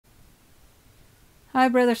Hi,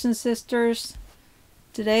 brothers and sisters.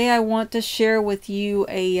 Today I want to share with you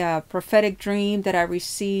a prophetic dream that I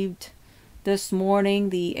received this morning,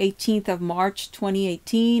 the 18th of March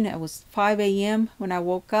 2018. It was 5 a.m. when I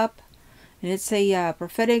woke up, and it's a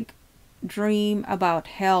prophetic dream about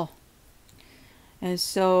hell. And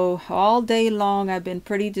so all day long I've been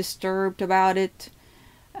pretty disturbed about it.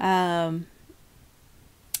 Been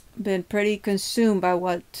pretty consumed by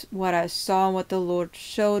what I saw and what the Lord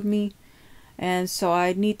showed me. And so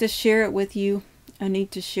I need to share it with you. I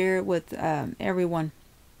need to share it with everyone.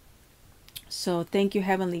 So thank you,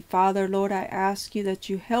 Heavenly Father. Lord, I ask you that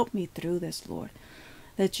you help me through this, Lord.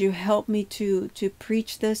 That you help me to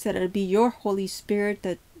preach this, that it be your Holy Spirit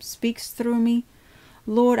that speaks through me.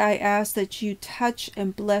 Lord, I ask that you touch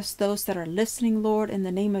and bless those that are listening, Lord, in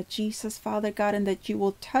the name of Jesus, Father God, and that you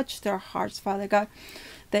will touch their hearts, Father God,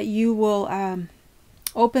 that you will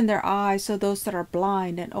open their eyes of those that are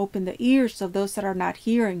blind, and open the ears of those that are not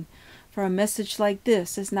hearing. For a message like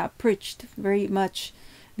this is not preached very much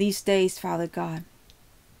these days, Father God.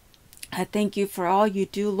 I thank you for all you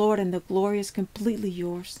do, Lord, and the glory is completely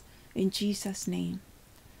yours. In Jesus' name.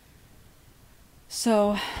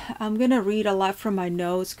 So I'm going to read a lot from my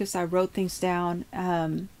notes because I wrote things down.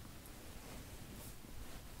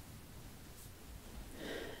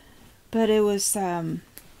 But it was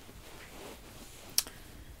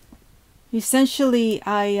essentially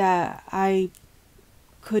I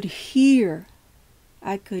could hear,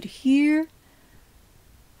 I could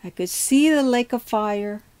see the lake of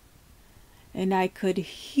fire, and I could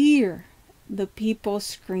hear the people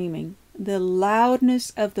screaming, the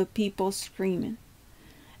loudness of the people screaming.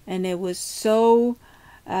 And it was so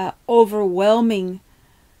overwhelming,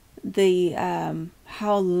 the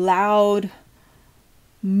how loud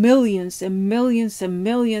millions and millions and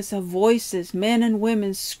millions of voices, men and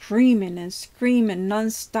women screaming and screaming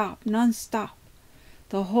non-stop.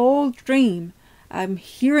 The whole dream, I'm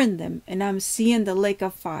hearing them, and I'm seeing the lake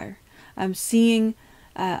of fire. I'm seeing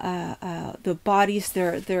the bodies,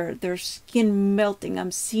 their skin melting.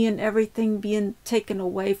 I'm seeing everything being taken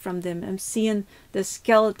away from them. I'm seeing the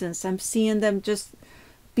skeletons. I'm seeing them just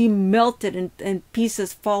be melted and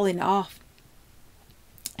pieces falling off.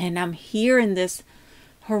 And I'm hearing this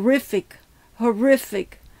horrific,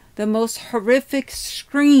 the most horrific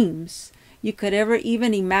screams you could ever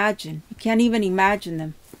even imagine. You can't even imagine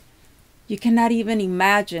them. You cannot even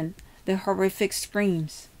imagine the horrific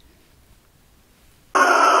screams.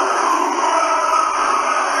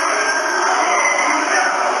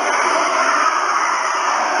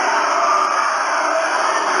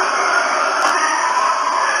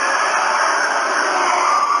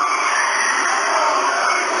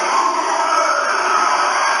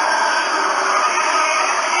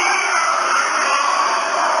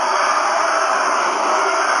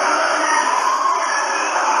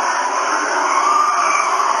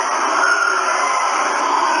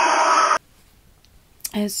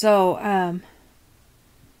 And so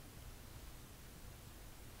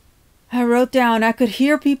I wrote down, I could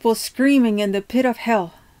hear people screaming in the pit of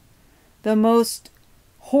hell. The most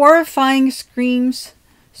horrifying screams,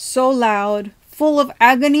 so loud, full of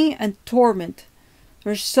agony and torment.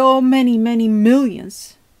 There's so many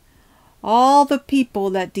millions. All the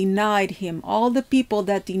people that denied him, all the people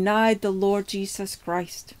that denied the Lord Jesus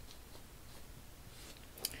Christ.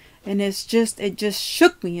 And it just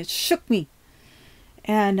shook me. It shook me.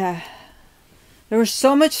 And there was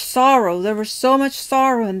so much sorrow. There was so much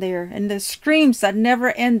sorrow in there. And the screams that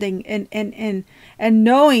never ending. And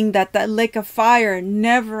knowing that that lake of fire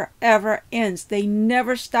never ever ends. They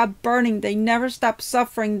never stop burning. They never stop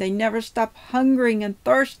suffering. They never stop hungering and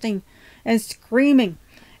thirsting and screaming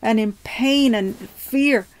and in pain and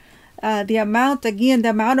fear. The amount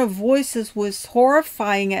of voices was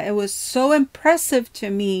horrifying. It was so impressive to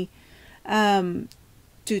me.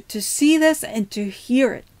 To see this and to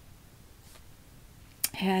hear it.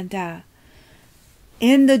 And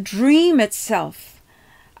in the dream itself,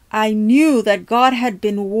 I knew that God had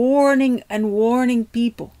been warning and warning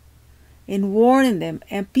people and warning them,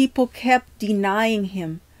 and people kept denying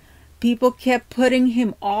him. People kept putting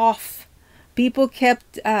him off. People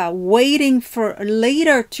kept waiting for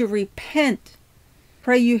later to repent.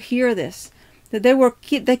 Pray you hear this. That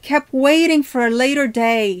they kept waiting for a later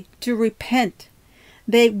day to repent.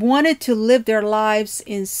 They wanted to live their lives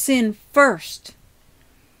in sin first,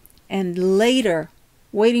 and later,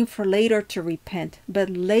 waiting for later to repent. But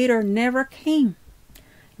later never came.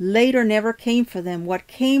 Later never came for them. What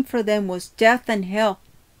came for them was death and hell.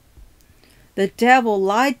 The devil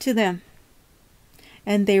lied to them,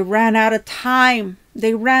 and they ran out of time.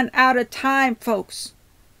 They ran out of time, folks.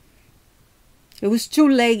 It was too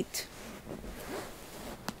late.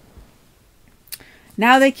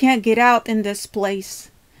 Now they can't get out in this place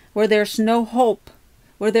where there's no hope,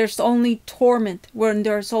 where there's only torment, where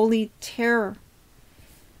there's only terror.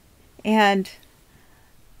 And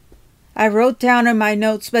I wrote down in my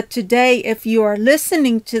notes, but today, if you are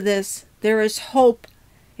listening to this, there is hope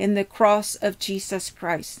in the cross of Jesus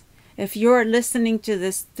Christ. If you're listening to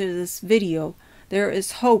this video, there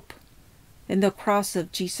is hope in the cross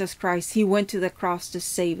of Jesus Christ. He went to the cross to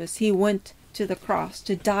save us. He went to the cross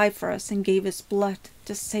to die for us and gave his blood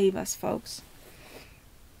to save us, folks.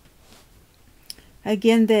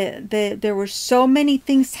 Again, there were so many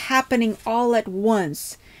things happening all at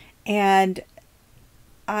once. And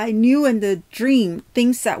I knew in the dream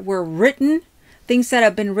things that were written, things that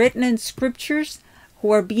have been written in scriptures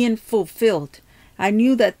were being fulfilled. I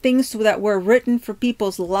knew that things that were written for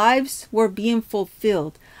people's lives were being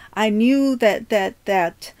fulfilled. I knew that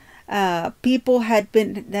people had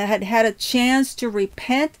had a chance to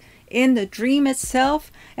repent in the dream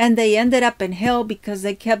itself, and they ended up in hell because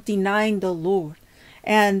they kept denying the Lord.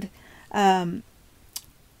 And I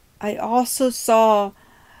also saw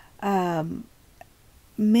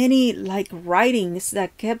many like writings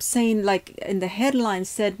that kept saying, like in the headline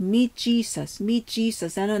said, meet Jesus,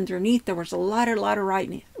 and underneath there was a lot of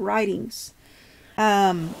writings.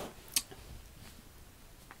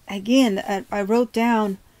 Again, I wrote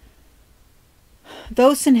down,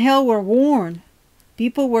 those in hell were warned.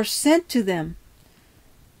 People were sent to them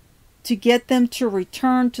to get them to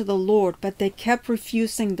return to the Lord, but they kept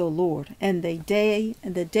refusing the Lord. And the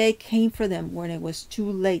day came for them when it was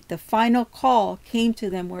too late. The final call came to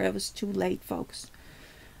them where it was too late, folks.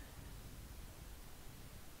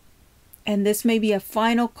 And this may be a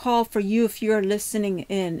final call for you if you're listening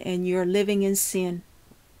in and you're living in sin.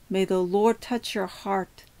 May the Lord touch your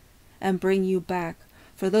heart and bring you back.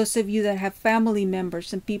 For those of you that have family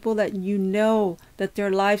members and people that you know that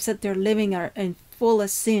their lives that they're living are in full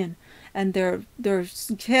of sin, and they're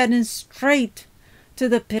heading straight to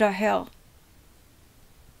the pit of hell.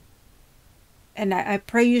 And I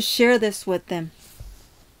pray you share this with them.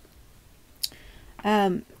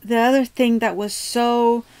 The other thing that was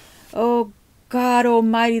so, oh God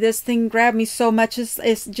Almighty, this thing grabbed me so much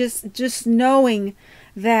is just knowing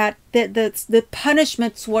that the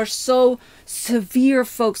punishments were so severe,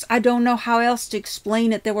 folks. I don't know how else to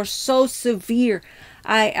explain it. They were so severe.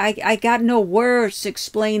 I got no words to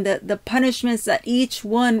explain that the punishments that each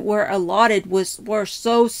one were allotted were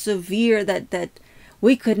so severe that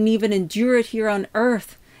we couldn't even endure it here on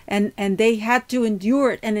earth, and they had to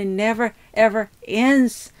endure it, and it never ever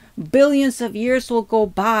ends. Billions of years will go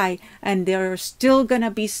by, and they're still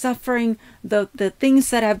gonna be suffering the things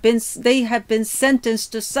that they have been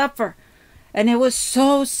sentenced to suffer. And it was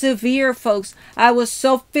so severe, folks. I was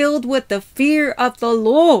so filled with the fear of the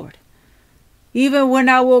Lord. Even when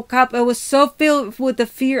I woke up, I was so filled with the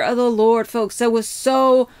fear of the Lord, folks. It was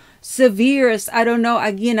so severe. I don't know.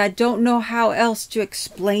 Again, I don't know how else to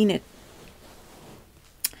explain it.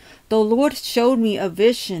 The Lord showed me a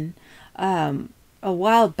vision a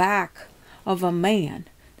while back of a man.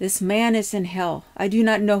 This man is in hell. I do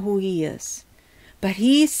not know who he is. But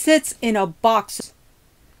he sits in a box.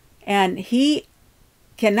 And he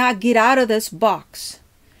cannot get out of this box.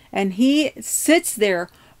 And he sits there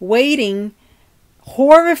waiting,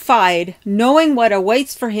 horrified, knowing what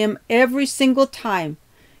awaits for him every single time.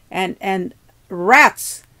 And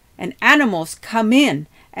rats and animals come in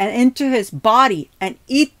and into his body and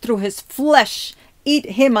eat through his flesh, eat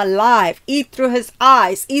him alive, eat through his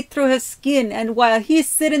eyes, eat through his skin. And while he's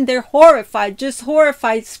sitting there horrified, just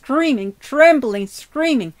horrified, screaming, trembling,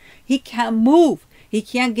 screaming, he can't move. He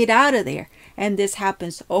can't get out of there. And this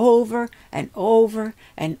happens over and over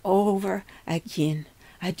and over again.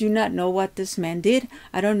 I do not know what this man did.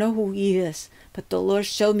 I don't know who he is. But the Lord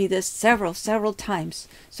showed me this several times.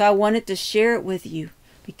 So I wanted to share it with you.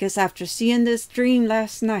 Because after seeing this dream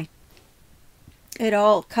last night, it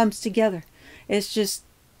all comes together. It's just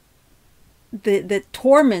the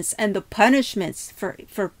torments and the punishments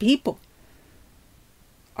for people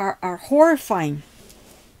are horrifying.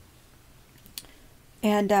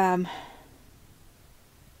 And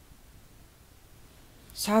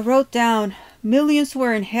so I wrote down, millions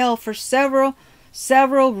were in hell for several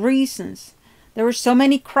reasons. There were so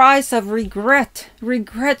many cries of regret,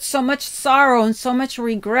 so much sorrow and so much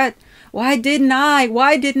regret. Why didn't I?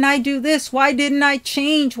 Why didn't I do this? Why didn't I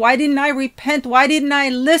change? Why didn't I repent? Why didn't I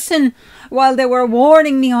listen while they were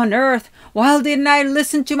warning me on earth? Why didn't I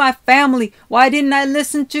listen to my family? Why didn't I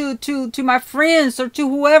listen to my friends or to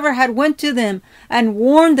whoever had went to them and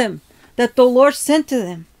warned them that the Lord sent to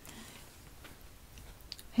them?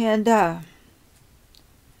 And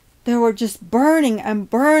They were just burning and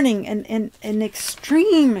burning in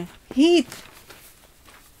extreme heat.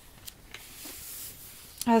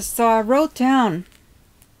 So I wrote down,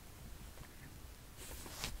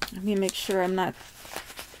 let me make sure I'm not,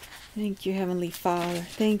 thank you, Heavenly Father.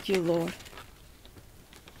 Thank you, Lord.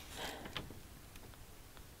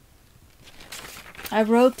 I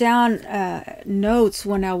wrote down notes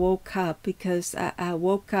when I woke up, because I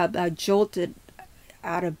woke up, I jolted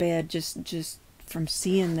out of bed just from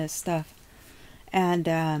seeing this stuff. And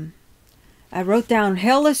I wrote down,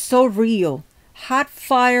 hell is so real, hot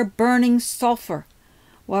fire burning sulfur.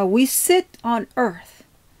 While we sit on earth,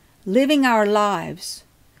 living our lives,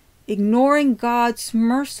 ignoring God's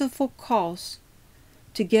merciful calls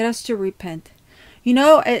to get us to repent. You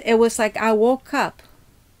know, it was like I woke up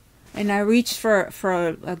and I reached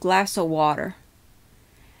for a glass of water.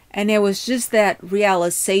 And it was just that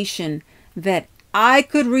realization that I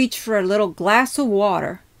could reach for a little glass of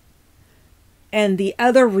water, and the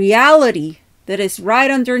other reality that is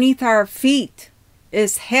right underneath our feet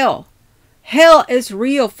is hell. Hell is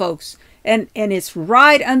real, folks, and it's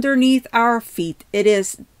right underneath our feet. It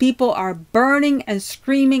is, people are burning and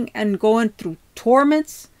screaming and going through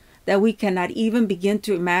torments that we cannot even begin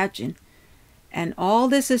to imagine. And all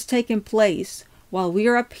this is taking place while we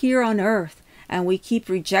are up here on earth, and we keep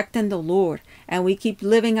rejecting the Lord, and we keep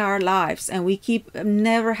living our lives, and we keep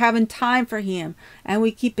never having time for Him, and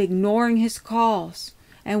we keep ignoring His calls,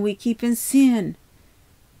 and we keep in sin.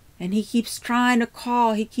 And He keeps trying to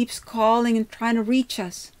call. He keeps calling and trying to reach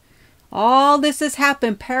us. All this has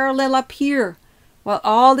happened parallel up here, while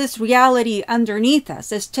all this reality underneath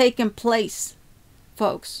us is taking place,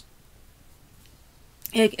 folks.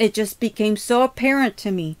 It just became so apparent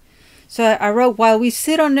to me. So I wrote, while we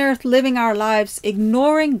sit on earth living our lives,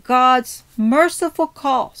 ignoring God's merciful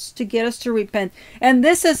calls to get us to repent. And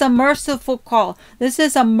this is a merciful call. This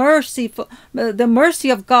is a merciful, the mercy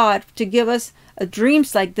of God to give us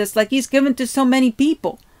dreams like this, like He's given to so many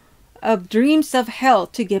people, of dreams of hell,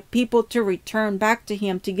 to get people to return back to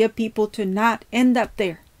Him, to get people to not end up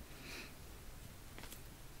there.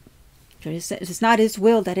 It's not His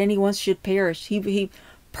will that anyone should perish. He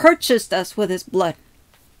purchased us with His blood.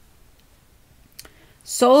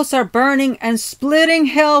 Souls are burning and splitting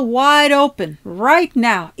hell wide open right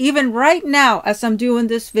now. Even right now, as I'm doing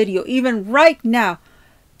this video, even right now,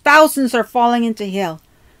 thousands are falling into hell.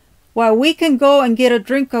 While we can go and get a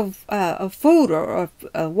drink of food, or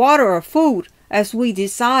water or food as we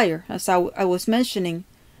desire, as I was mentioning,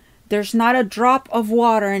 there's not a drop of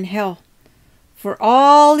water in hell for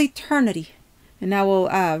all eternity. And I will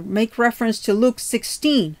make reference to Luke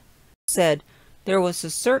 16. It said, there was a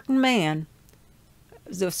certain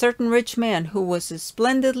rich man who was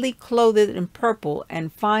splendidly clothed in purple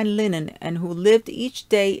and fine linen, and who lived each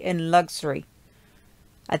day in luxury.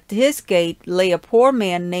 At his gate lay a poor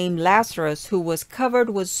man named Lazarus, who was covered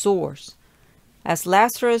with sores. As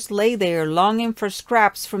Lazarus lay there longing for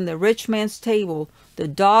scraps from the rich man's table, the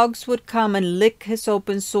dogs would come and lick his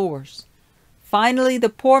open sores. Finally, the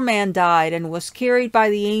poor man died and was carried by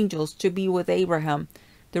the angels to be with Abraham.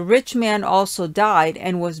 The rich man also died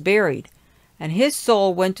and was buried, and his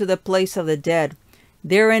soul went to the place of the dead.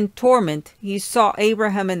 There in torment he saw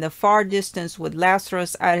Abraham in the far distance with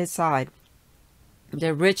Lazarus at his side.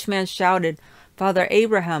 The rich man shouted, Father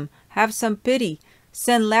Abraham, have some pity.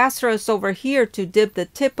 Send Lazarus over here to dip the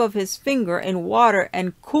tip of his finger in water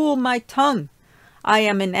and cool my tongue. I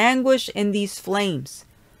am in anguish in these flames.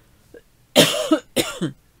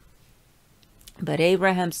 But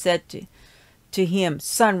Abraham said to him,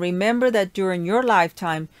 Son, remember that during your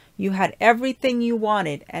lifetime you had everything you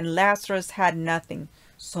wanted, and Lazarus had nothing.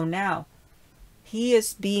 So now he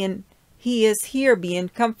is here being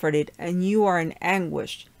comforted, and you are in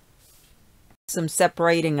anguish. Some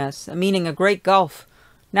separating us, meaning a great gulf.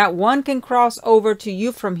 Not one can cross over to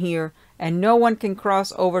you from here, and no one can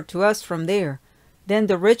cross over to us from there. Then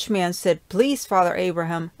the rich man said, Please, Father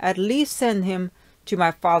Abraham, at least send him to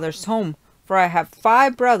my father's home, for I have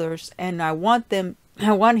 5 brothers, and I want him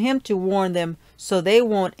to warn them so they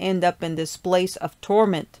won't end up in this place of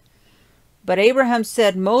torment. But Abraham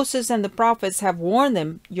said, Moses and the prophets have warned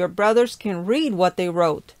them. Your brothers can read what they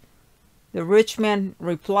wrote. The rich man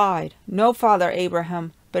replied, No, Father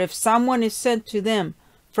Abraham, but if someone is sent to them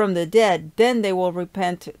from the dead, then they will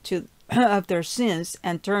repent of their sins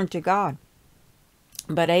and turn to God.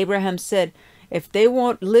 But Abraham said, If they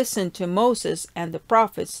won't listen to Moses and the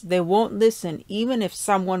prophets, they won't listen even if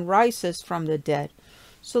someone rises from the dead.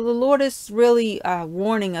 So the Lord is really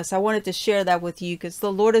warning us. I wanted to share that with you because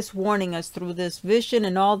the Lord is warning us through this vision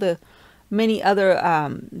and all the many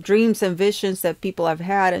other dreams and visions that people have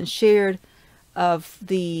had and shared.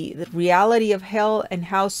 the reality of hell and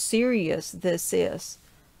how serious this is,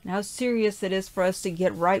 and how serious it is for us to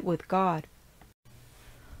get right with God.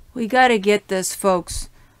 We got to get this, folks.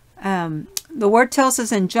 The word tells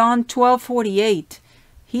us in John 12:48,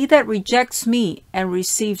 he that rejects me and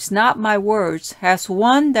receives not my words has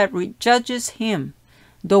one that judges him.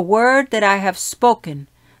 The word that I have spoken,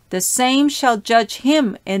 the same shall judge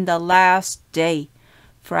him in the last day.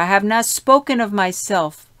 For I have not spoken of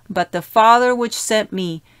myself, but the Father which sent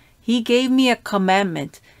me, he gave me a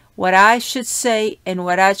commandment, what I should say and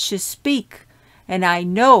what I should speak. And I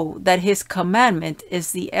know that his commandment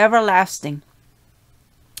is the everlasting,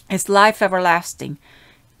 is life everlasting.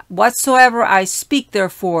 Whatsoever I speak,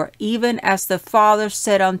 therefore, even as the Father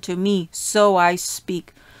said unto me, so I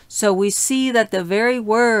speak. So we see that the very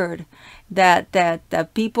word that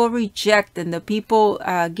people reject and the people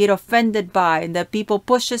get offended by and that people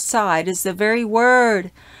push aside is the very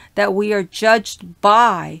word that we are judged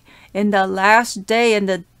by in the last day, in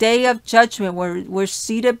the day of judgment, where we're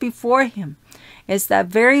seated before him. It's that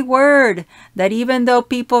very word that even though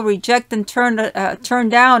people reject and turn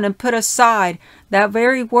down and put aside, that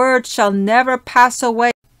very word shall never pass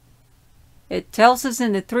away. It tells us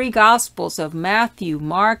in the three Gospels of Matthew,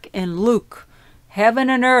 Mark, and Luke, heaven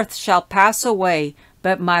and earth shall pass away,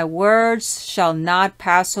 but my words shall not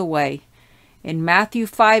pass away. In Matthew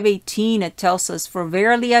 5:18 it tells us, for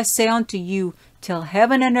verily I say unto you, till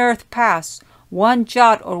heaven and earth pass, one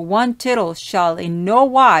jot or one tittle shall in no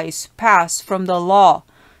wise pass from the law,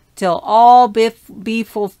 till all be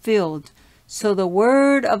fulfilled. So the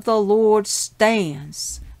word of the Lord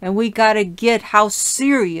stands. And we got to get how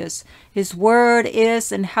serious his word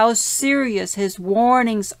is and how serious his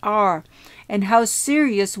warnings are and how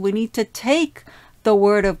serious we need to take the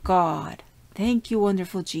word of God. Thank you,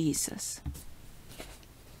 wonderful Jesus.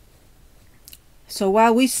 So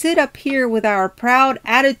while we sit up here with our proud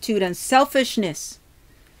attitude and selfishness,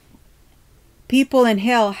 people in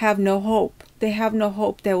hell have no hope. They have no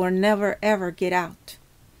hope. They will never, ever get out.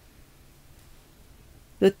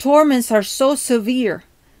 The torments are so severe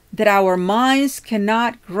that our minds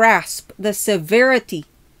cannot grasp the severity.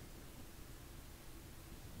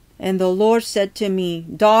 And the Lord said to me,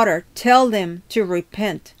 daughter, tell them to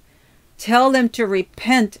repent. Tell them to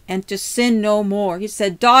repent and to sin no more. He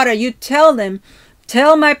said, daughter, you tell them,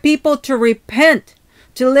 tell my people to repent,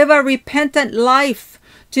 to live a repentant life,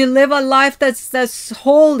 to live a life that's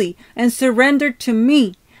holy and surrendered to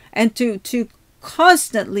me, and to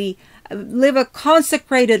constantly live a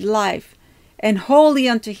consecrated life and holy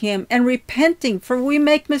unto him and repenting, for we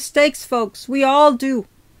make mistakes, folks. We all do.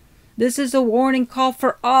 This is a warning call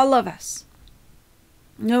for all of us,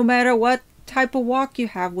 no matter what type of walk you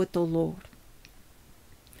have with the Lord,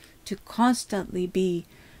 to constantly be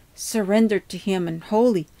surrendered to him and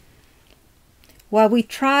holy. While we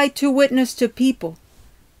try to witness to people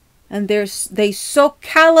and they so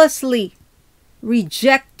callously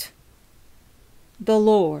reject the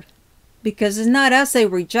Lord, because it's not us they're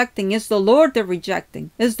rejecting, it's the Lord they're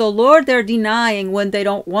rejecting. It's the Lord they're denying when they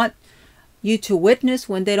don't want you to witness,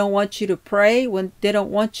 when they don't want you to pray, when they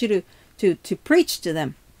don't want you to preach to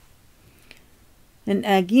them. And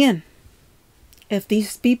again, if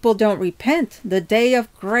these people don't repent, the day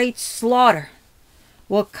of great slaughter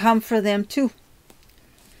will come for them too.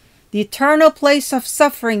 The eternal place of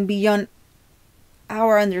suffering beyond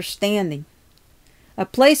our understanding. A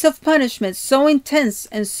place of punishment so intense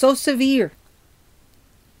and so severe.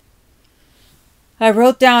 I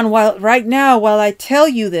wrote down right now while I tell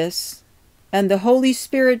you this, and the Holy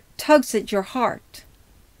Spirit tugs at your heart.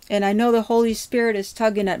 And I know the Holy Spirit is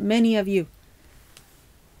tugging at many of you.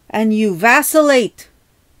 And you vacillate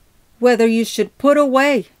whether you should put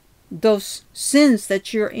away those sins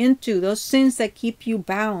that you're into, those sins that keep you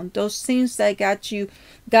bound, those sins that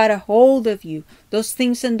got a hold of you, those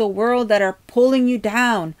things in the world that are pulling you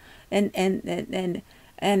down and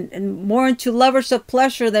more into lovers of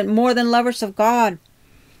pleasure than more than lovers of God.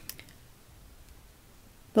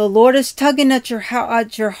 The Lord is tugging at your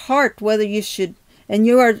heart whether you should, and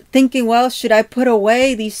you are thinking, well, should I put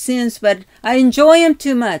away these sins? But I enjoy him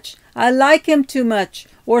too much. I like him too much.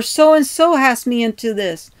 Or so and so has me into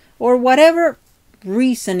this. Or whatever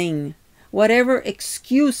reasoning, whatever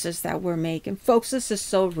excuses that we're making. Folks, this is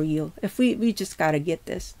so real. If we just got to get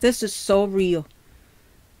this. This is so real.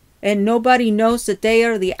 And nobody knows the day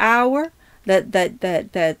or the hour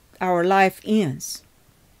that our life ends.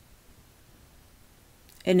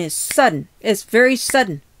 And it's sudden. It's very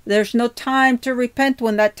sudden. There's no time to repent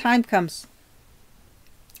when that time comes.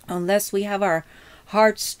 Unless we have our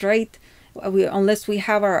hearts straight Unless we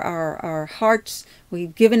have our hearts,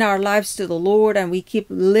 we've given our lives to the Lord, and we keep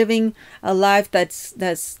living a life that's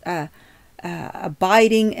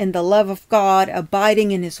abiding in the love of God,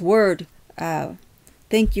 abiding in His Word.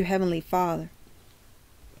 Thank you, Heavenly Father.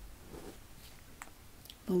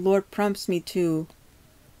 The Lord prompts me to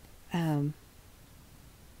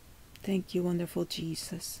thank you, wonderful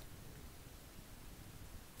Jesus.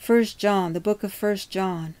 1 John, the book of 1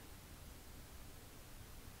 John.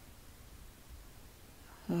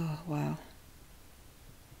 Oh, wow.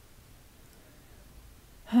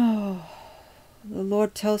 Oh, the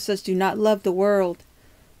Lord tells us, do not love the world.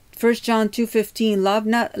 1 John 2:15,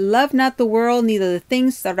 love not the world, neither the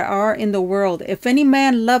things that are in the world. If any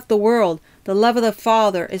man love the world, the love of the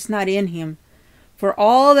Father is not in him. For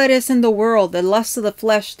all that is in the world, the lust of the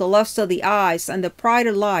flesh, the lust of the eyes, and the pride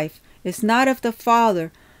of life, is not of the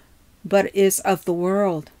Father, but is of the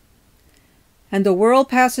world. And the world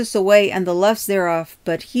passes away, and the lust thereof,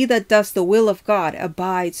 but he that does the will of God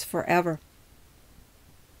abides forever.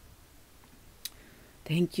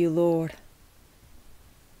 Thank you, Lord.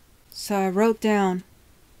 So I wrote down,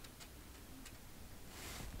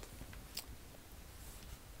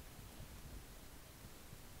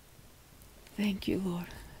 thank you, Lord.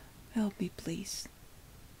 Help me, please.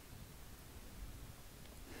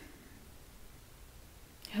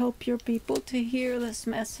 Help your people to hear this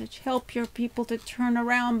message. Help your people to turn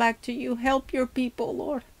around back to you. Help your people,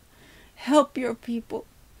 Lord. Help your people.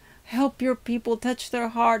 Help your people. Touch their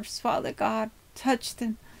hearts, Father God. Touch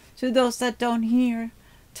them. To those that don't hear,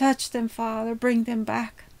 touch them, Father. Bring them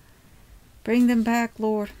back. Bring them back,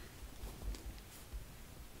 Lord.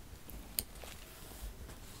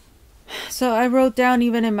 So I wrote down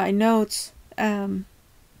even in my notes,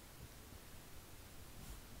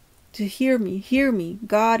 to hear me.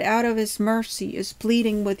 God, out of His mercy, is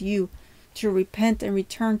pleading with you to repent and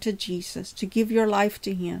return to Jesus, to give your life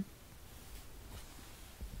to Him.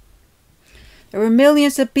 There were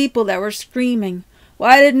millions of people that were screaming,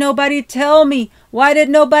 why did nobody tell me? Why did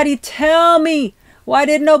nobody tell me? Why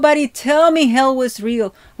did nobody tell me hell was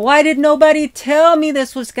real? Why did nobody tell me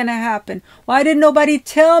this was going to happen? Why did nobody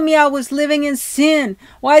tell me I was living in sin?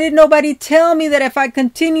 Why did nobody tell me that if I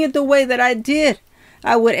continued the way that I did,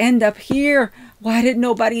 I would end up here? Why did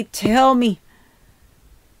nobody tell me?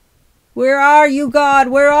 Where are you, God?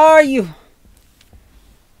 Where are you?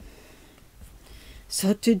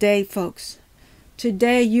 So today, folks,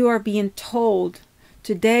 today you are being told.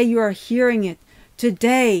 Today you are hearing it.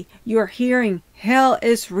 Today you are hearing hell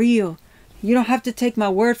is real. You don't have to take my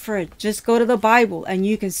word for it. Just go to the Bible and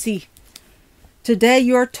you can see. Today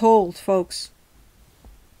you are told, folks.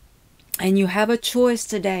 And you have a choice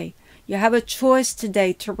today. You have a choice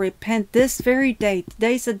today to repent this very day.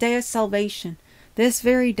 Today's the day of salvation. This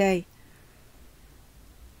very day.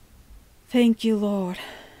 Thank you, Lord.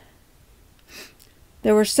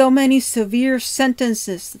 There were so many severe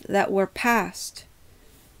sentences that were passed.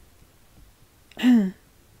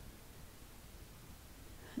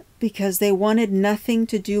 Because they wanted nothing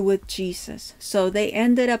to do with Jesus. So they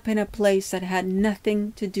ended up in a place that had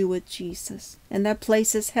nothing to do with Jesus. And that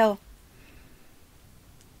place is hell.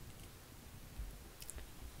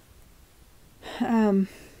 I'm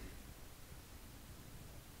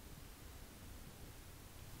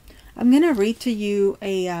going to read to you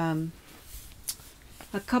a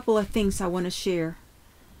couple of things I want to share.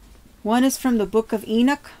 One is from the book of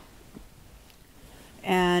Enoch.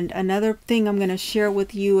 And another thing I'm going to share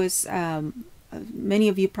with you is, many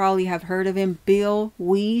of you probably have heard of him, Bill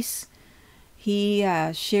Weiss. He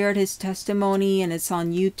shared his testimony, and it's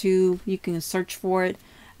on YouTube. You can search for it.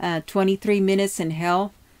 23 Minutes in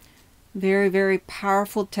Hell. Very, very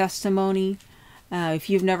powerful testimony. If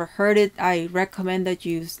you've never heard it, I recommend that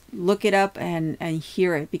you look it up and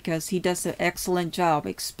hear it, because he does an excellent job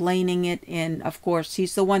explaining it. And of course,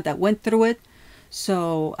 he's the one that went through it.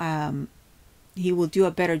 So he will do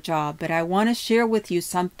a better job. But I want to share with you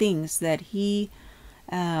some things that he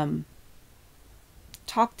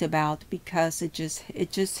talked about, because it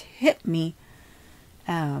just hit me.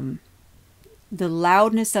 The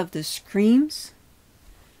loudness of the screams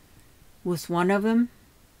was one of them.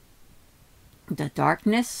 The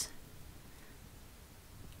darkness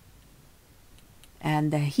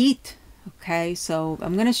and the heat. Okay, so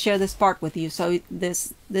I'm going to share this part with you. So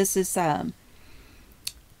this is I'm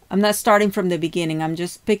not starting from the beginning. I'm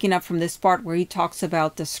just picking up from this part where he talks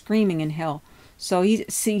about the screaming in hell. So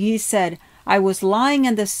he said, I was lying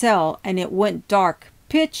in the cell and it went dark,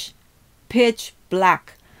 pitch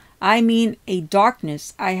black. I mean, a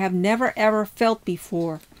darkness I have never ever felt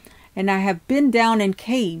before. And I have been down in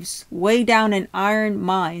caves, way down in iron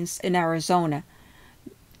mines in Arizona.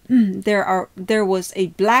 there was a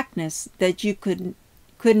blackness that you couldn't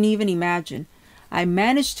even imagine. I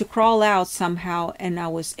managed to crawl out somehow, and I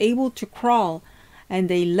was able to crawl, and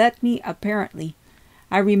they let me apparently.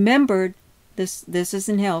 I remembered this is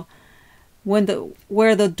in hell,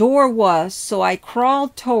 where the door was, so I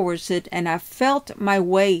crawled towards it, and I felt my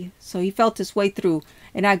way. So he felt his way through,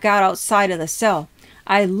 and I got outside of the cell.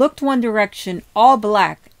 I looked one direction, all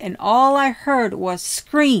black, and all I heard was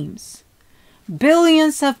screams.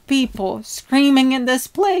 Billions of people screaming in this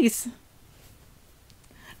place.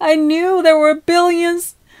 I knew there were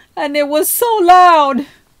billions, and it was so loud.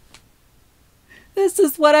 This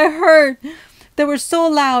is what I heard. They were so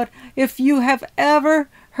loud. If you have ever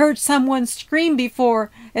heard someone scream before,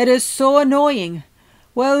 it is so annoying.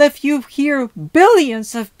 Well, if you hear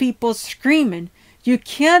billions of people screaming, you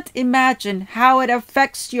can't imagine how it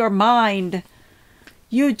affects your mind.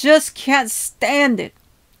 You just can't stand it.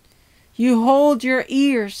 You hold your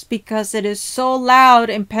ears because it is so loud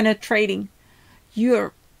and penetrating.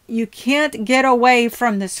 You can't get away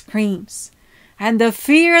from the screams. And the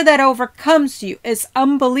fear that overcomes you is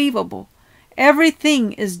unbelievable.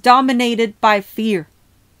 Everything is dominated by fear.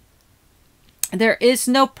 There is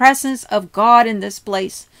no presence of God in this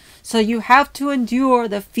place. So you have to endure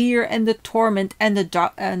the fear and the torment and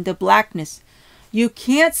the blackness. You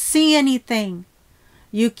can't see anything.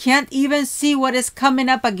 You can't even see what is coming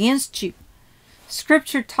up against you.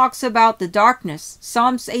 Scripture talks about the darkness.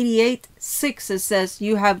 Psalms 88:6, it says,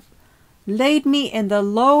 you have laid me in the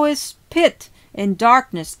lowest pit, in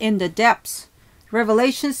darkness, in the depths.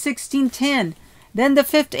 Revelation 16:10, then the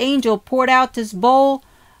fifth angel poured out his bowl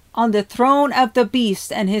on the throne of the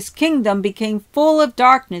beast, and his kingdom became full of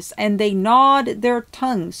darkness, and they gnawed their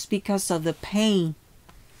tongues because of the pain.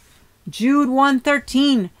 Jude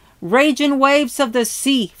 1:13, raging waves of the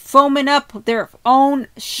sea, foaming up their own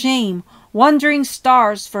shame, wandering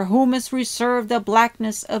stars for whom is reserved the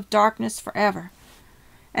blackness of darkness forever.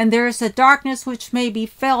 And there is a darkness which may be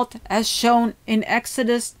felt, as shown in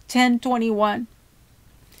Exodus 10:21.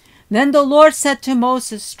 Then the Lord said to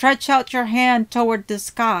Moses, stretch out your hand toward the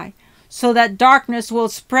sky, so that darkness will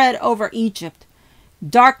spread over Egypt.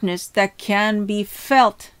 Darkness that can be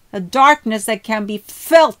felt. A darkness that can be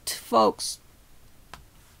felt, folks.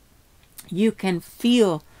 You can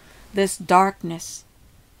feel this darkness.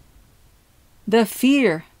 The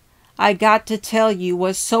fear, I got to tell you,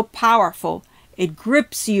 was so powerful. It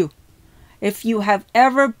grips you. If you have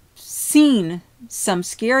ever seen some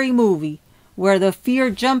scary movie where the fear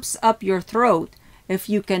jumps up your throat, if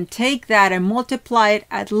you can take that and multiply it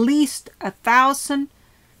at least 1,000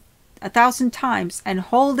 times and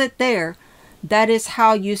hold it there, that is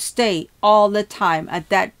how you stay all the time at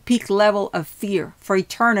that peak level of fear for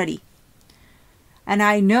eternity. And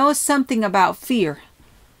I know something about fear.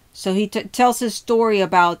 So he tells his story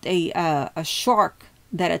about a shark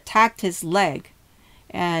that attacked his leg,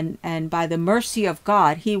 and by the mercy of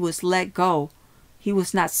God, he was let go. He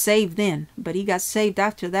was not saved then, but he got saved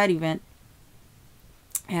after that event.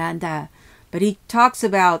 And but he talks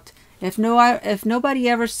about if nobody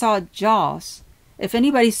ever saw Jaws, if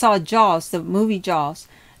anybody saw Jaws, the movie Jaws,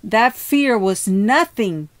 that fear was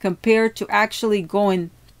nothing compared to actually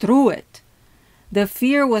going through it. The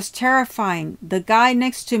fear was terrifying. The guy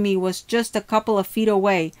next to me was just a couple of feet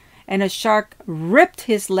away, and a shark ripped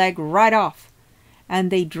his leg right off.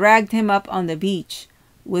 And they dragged him up on the beach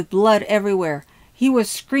with blood everywhere. He was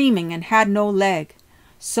screaming and had no leg.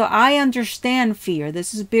 So I understand fear.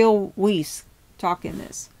 This is Bill Weiss talking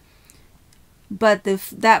this. But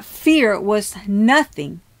that fear was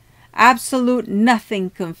nothing, absolute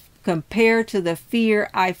nothing compared to the fear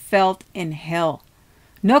I felt in hell.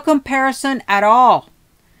 No comparison at all.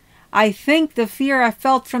 I think the fear I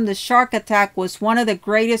felt from the shark attack was one of the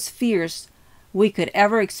greatest fears we could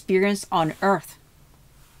ever experience on earth.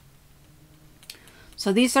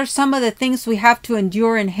 So these are some of the things we have to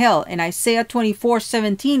endure in hell. In Isaiah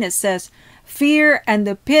 24:17 it says, fear and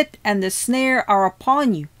the pit and the snare are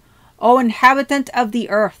upon you, O inhabitant of the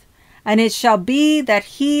earth. And it shall be that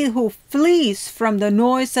he who flees from the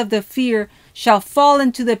noise of the fear shall fall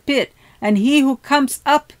into the pit, and he who comes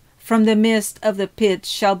up from the midst of the pit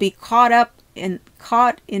shall be caught in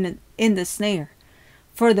the snare.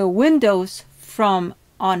 For the windows from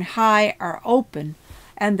on high are open,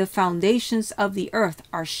 and the foundations of the earth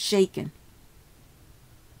are shaken.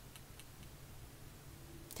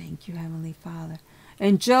 Thank you, Heavenly Father.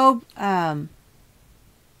 And Job,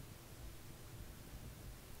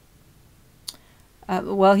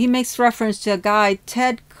 well, he makes reference to a guy,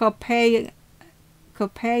 Ted Koppay,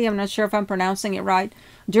 I'm not sure if I'm pronouncing it right.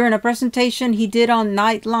 During a presentation he did on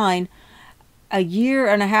Nightline, a year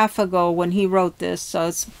and a half ago when he wrote this, so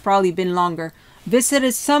it's probably been longer,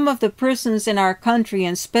 visited some of the prisons in our country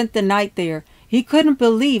and spent the night there. He couldn't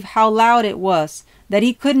believe how loud it was, that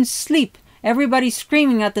he couldn't sleep, everybody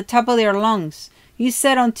screaming at the top of their lungs. He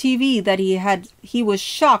said on TV that he was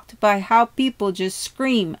shocked by how people just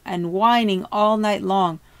scream and whining all night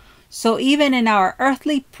long. So even in our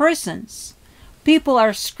earthly prisons, people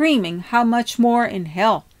are screaming, how much more in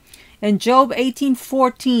hell? In Job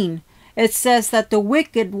 18:14, it says that the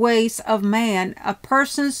wicked ways of man, a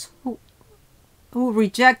person who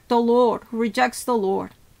rejects the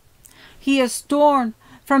Lord, he is torn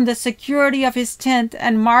from the security of his tent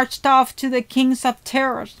and marched off to the kings of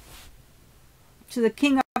terrors. To the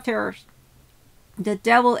king of terrors. The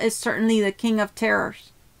devil is certainly the king of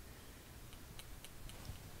terrors.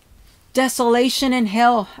 Desolation in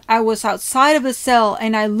hell. I was outside of the cell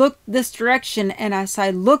and I looked this direction, and as I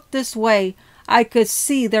looked this way, I could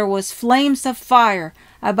see there was flames of fire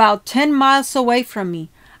about 10 miles away from me.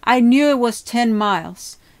 I knew it was 10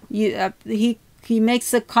 miles. He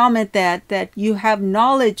makes a comment that you have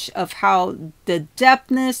knowledge of how the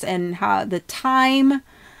depthness and how the time,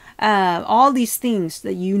 all these things,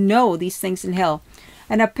 that you know these things in hell.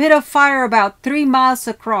 And a pit of fire about 3 miles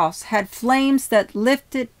across had flames that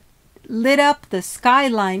lit up the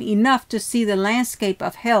skyline enough to see the landscape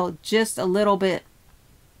of hell just a little bit.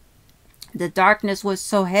 The darkness was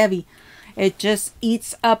so heavy, it just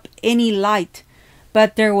eats up any light.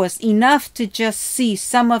 But there was enough to just see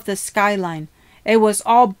some of the skyline. It was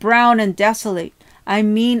all brown and desolate. I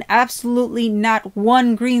mean, absolutely not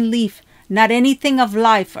one green leaf, not anything of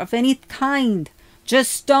life of any kind.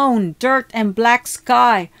 Just stone, dirt, and black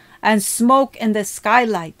sky, and smoke in the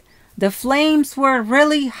skylight. The flames were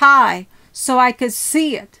really high, so I could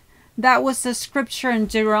see it. That was the scripture in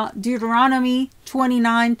Deuteronomy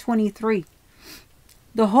 29:23.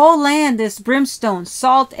 The whole land is brimstone,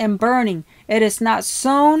 salt, and burning. It is not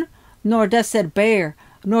sown, nor does it bear,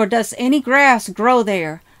 nor does any grass grow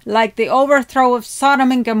there, like the overthrow of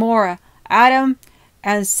Sodom and Gomorrah, Adam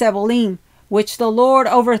and Zeboim, which the Lord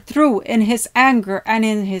overthrew in his anger and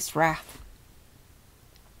in his wrath.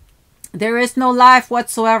 There is no life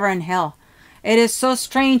whatsoever in hell. It is so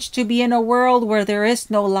strange to be in a world where there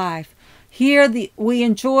is no life. Here we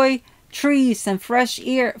enjoy trees and fresh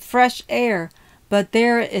air, but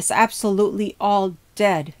there is absolutely all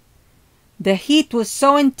dead. The heat was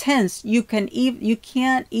so intense you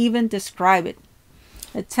can't even describe it.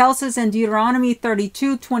 It tells us in Deuteronomy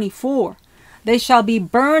 32:24, they shall be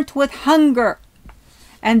burnt with hunger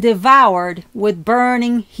and devoured with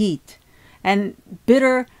burning heat and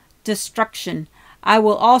bitter destruction. I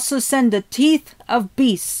will also send the teeth of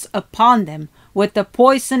beasts upon them with the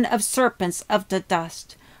poison of serpents of the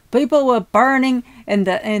dust. People were burning in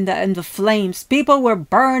the flames. People were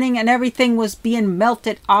burning and everything was being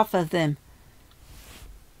melted off of them.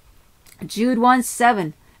 Jude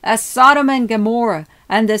 1:7, as Sodom and Gomorrah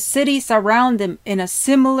and the cities around them in a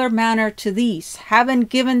similar manner to these, having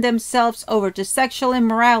given themselves over to sexual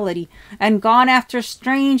immorality and gone after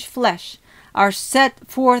strange flesh, are set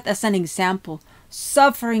forth as an example,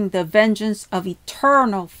 suffering the vengeance of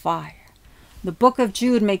eternal fire. The book of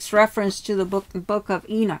Jude makes reference to the book of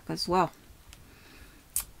Enoch as well.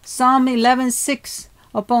 Psalm 11:6,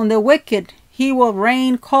 upon the wicked he will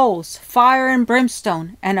rain coals, fire and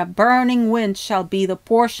brimstone, and a burning wind shall be the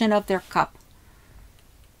portion of their cup.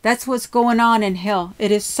 That's what's going on in hell.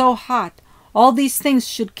 It is so hot. All these things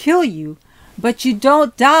should kill you, but you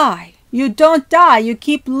don't die. You don't die. You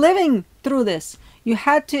keep living through this. You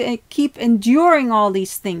had to keep enduring all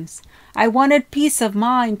these things. I wanted peace of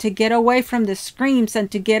mind to get away from the screams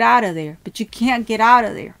and to get out of there, but you can't get out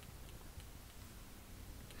of there.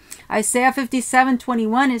 Isaiah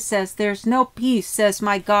 57:21, it says, there's no peace, says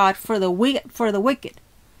my God, for the wicked.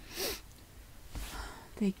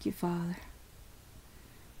 Thank you, Father.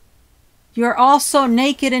 You're also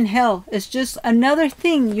naked in hell. It's just another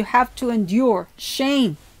thing you have to endure.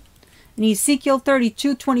 Shame. In Ezekiel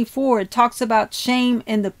 32:24, it talks about shame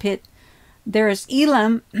in the pit. There is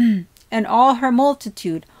Elam and all her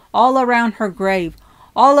multitude, all around her grave,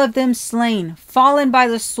 all of them slain, fallen by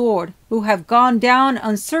the sword, who have gone down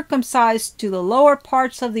uncircumcised to the lower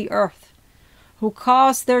parts of the earth, who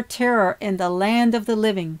caused their terror in the land of the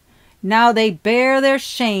living. Now they bear their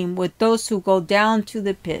shame with those who go down to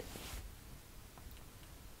the pit.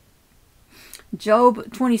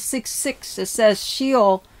 Job 26:6, it says,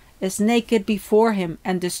 Sheol is naked before him,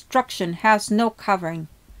 and destruction has no covering.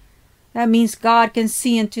 That means God can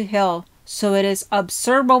see into hell, so it is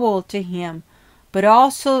observable to him. But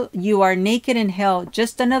also you are naked in hell.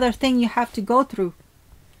 Just another thing you have to go through.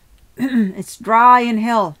 It's dry in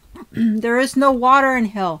hell. There is no water in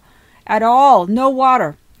hell at all. No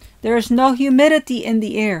water. There is no humidity in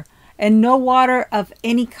the air and no water of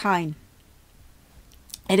any kind.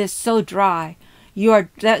 It is so dry. You are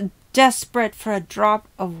desperate for a drop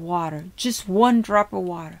of water. Just one drop of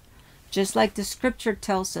water. Just like the scripture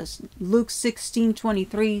tells us. Luke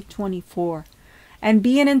 16:23-24. And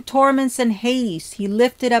being in torments in Hades, he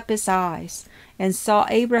lifted up his eyes and saw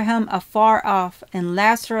Abraham afar off and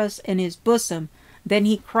Lazarus in his bosom. Then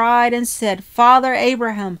he cried and said, Father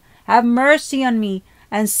Abraham, have mercy on me,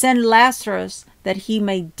 and send Lazarus, that he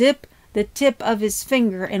may dip the tip of his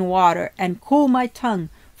finger in water, and cool my tongue,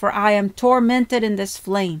 for I am tormented in this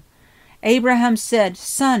flame. Abraham said,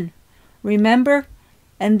 Son, remember?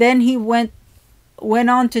 And then he went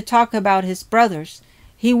on to talk about his brothers.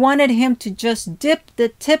 He wanted him to just dip the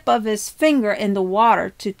tip of his finger in the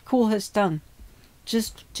water to cool his tongue.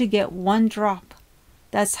 Just to get one drop.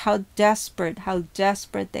 That's how desperate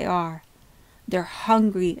they are. They're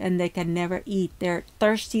hungry and they can never eat. They're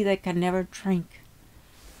thirsty, they can never drink.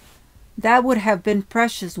 That would have been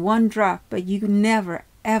precious, one drop, but you never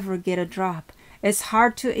ever get a drop. It's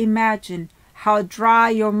hard to imagine how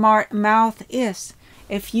dry your mouth is.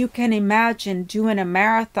 If you can imagine doing a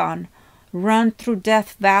marathon, run through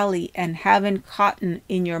Death Valley and having cotton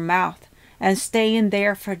in your mouth and staying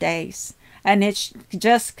there for days. And it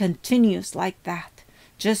just continues like that.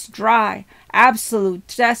 Just dry, absolute,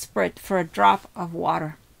 desperate for a drop of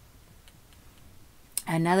water.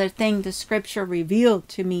 Another thing the scripture revealed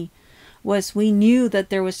to me was we knew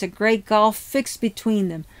that there was a great gulf fixed between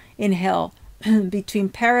them in hell, between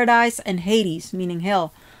paradise and Hades, meaning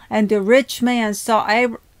hell. And the rich man saw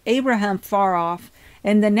Abraham far off.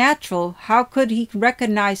 In the natural, how could he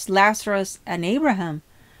recognize Lazarus and Abraham?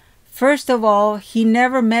 First of all, he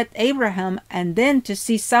never met Abraham, and then to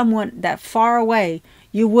see someone that far away,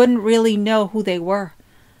 you wouldn't really know who they were.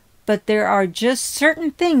 But there are just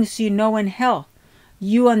certain things you know in hell.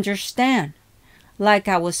 You understand. Like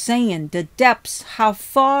I was saying, the depths, how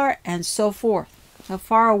far, and so forth. How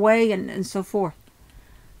far away, and so forth.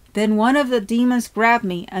 Then one of the demons grabbed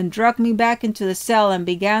me and dragged me back into the cell and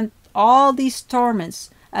began all these torments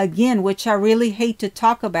again, which I really hate to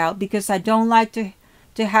talk about because I don't like to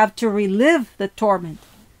have to relive the torment.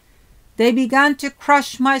 They began to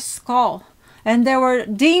crush my skull, and there were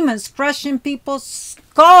demons crushing people's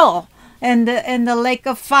skull in the lake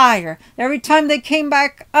of fire. Every time they came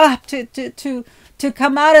back up to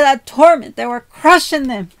come out of that torment, they were crushing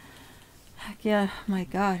them. Yeah, my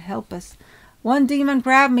God, help us. One demon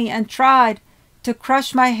grabbed me and tried to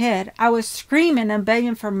crush my head. I was screaming and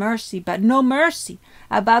begging for mercy, but no mercy.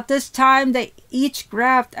 About this time, they each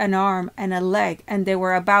grabbed an arm and a leg, and they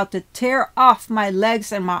were about to tear off my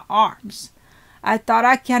legs and my arms. I thought,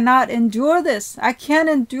 I cannot endure this. I can't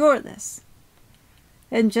endure this.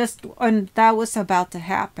 And just when that was about to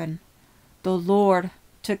happen, the Lord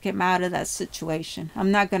took him out of that situation.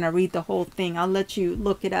 I'm not going to read the whole thing. I'll let you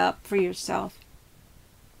look it up for yourself.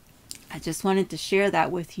 I just wanted to share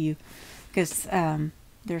that with you because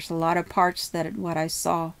there's a lot of parts that what I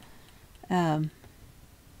saw.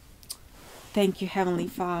 Thank you, Heavenly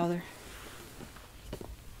Father.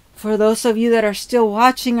 For those of you that are still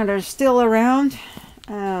watching and are still around,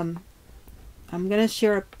 I'm going to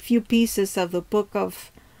share a few pieces of the book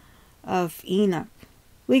of Enoch.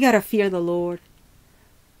 We got to fear the Lord.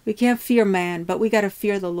 We can't fear man, but we got to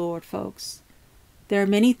fear the Lord, folks. There are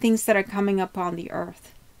many things that are coming upon the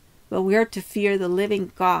earth. But we are to fear the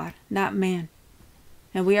living God, not man.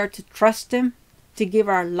 And we are to trust him, to give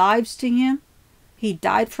our lives to him. He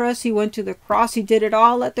died for us. He went to the cross. He did it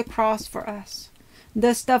all at the cross for us.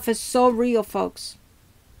 This stuff is so real, folks.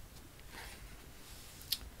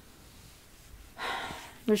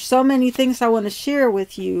 There's so many things I want to share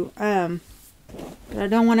with you. But I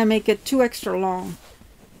don't want to make it too extra long.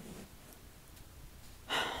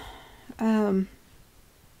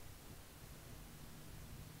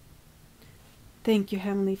 Thank you,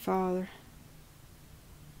 Heavenly Father.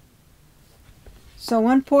 So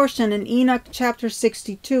one portion in Enoch chapter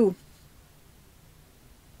 62.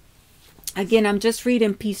 Again, I'm just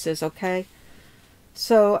reading pieces, okay?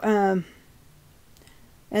 So,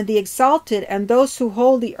 and the exalted and those who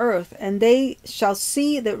hold the earth, and they shall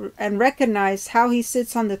see and recognize how he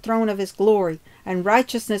sits on the throne of his glory, and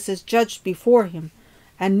righteousness is judged before him.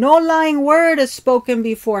 And no lying word is spoken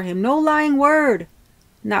before him. No lying word.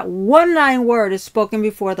 Not one lying word is spoken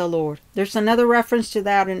before the Lord. There's another reference to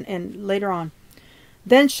that in later on.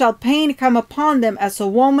 Then shall pain come upon them as a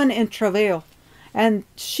woman in travail, and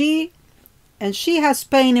she has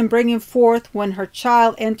pain in bringing forth when her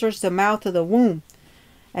child enters the mouth of the womb,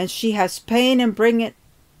 and she has pain in bringing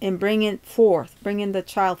bringing the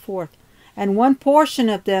child forth. And one portion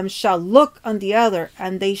of them shall look on the other,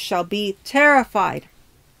 and they shall be terrified.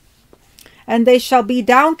 And they shall be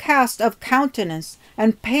downcast of countenance,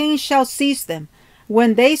 and pain shall seize them,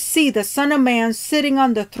 when they see the Son of Man sitting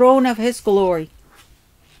on the throne of his glory.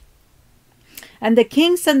 And the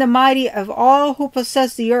kings and the mighty of all who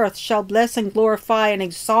possess the earth shall bless and glorify and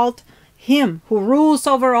exalt him who rules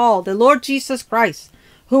over all, the Lord Jesus Christ,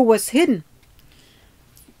 who was hidden.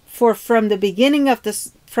 For from the beginning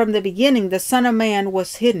the Son of Man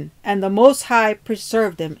was hidden, and the Most High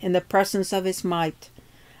preserved him in the presence of his might,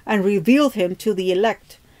 and revealed him to the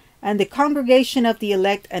elect. And the congregation of the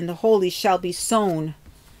elect and the holy shall be sown,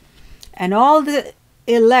 and all the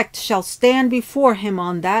elect shall stand before him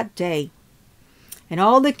on that day. And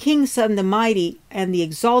all the kings and the mighty and the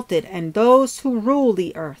exalted and those who rule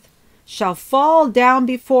the earth shall fall down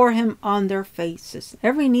before him on their faces.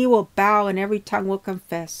 Every knee will bow and every tongue will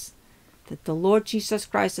confess that the Lord Jesus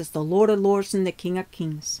Christ is the Lord of lords and the King of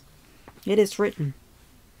kings. It is written.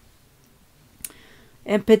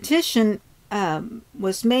 And petition him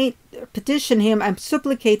and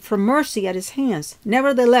supplicate for mercy at his hands.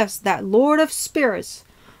 Nevertheless, that Lord of spirits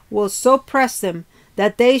will so press them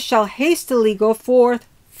that they shall hastily go forth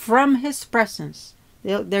from his presence.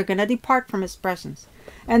 They're going to depart from his presence.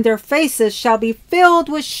 And their faces shall be filled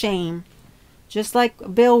with shame, just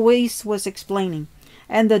like Bill Weiss was explaining.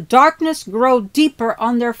 And the darkness grow deeper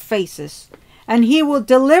on their faces. And he will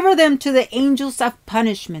deliver them to the angels of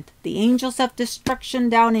punishment, the angels of destruction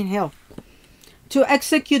down in hell, to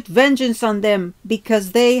execute vengeance on them,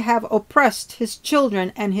 because they have oppressed his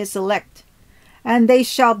children and his elect. And they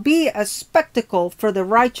shall be a spectacle for the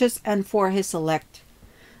righteous and for his elect.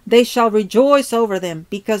 They shall rejoice over them,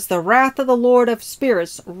 because the wrath of the Lord of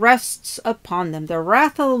spirits rests upon them. The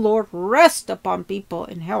wrath of the Lord rests upon people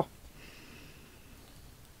in hell.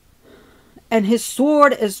 And his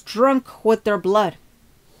sword is drunk with their blood.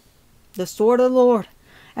 The sword of the Lord.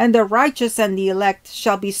 And the righteous and the elect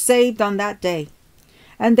shall be saved on that day.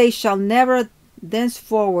 And they shall never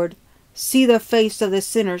thenceforward see the face of the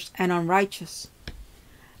sinners and unrighteous.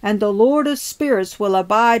 And the Lord of spirits will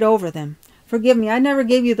abide over them. Forgive me, I never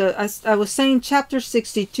gave you I was saying chapter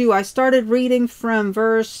 62. I started reading from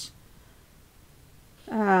verse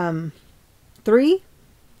 3.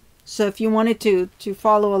 So if you wanted to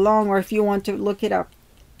follow along, or if you want to look it up.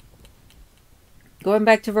 Going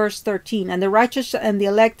back to verse 13. And the righteous and the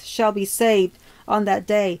elect shall be saved on that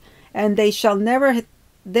day. And they shall never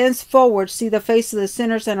thenceforward see the face of the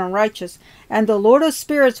sinners and unrighteous. And the Lord of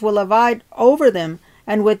spirits will abide over them.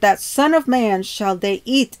 And with that Son of Man shall they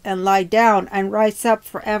eat and lie down and rise up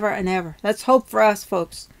forever and ever. That's hope for us,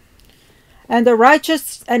 folks. And the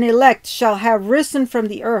righteous and elect shall have risen from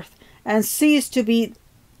the earth, and cease to be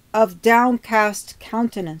of downcast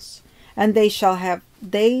countenance. And they shall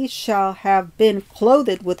have been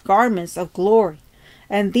clothed with garments of glory.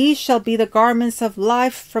 And these shall be the garments of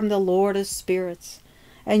life from the Lord of spirits.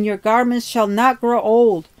 And your garments shall not grow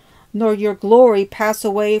old, nor your glory pass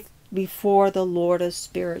away before the Lord of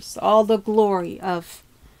spirits. All the glory of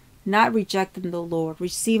not rejecting the Lord,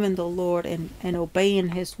 receiving the Lord, and obeying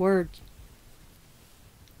his word.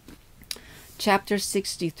 Chapter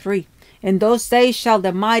 63. In those days shall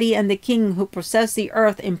the mighty and the king who possess the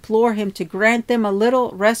earth implore him to grant them a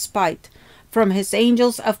little respite from his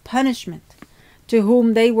angels of punishment, to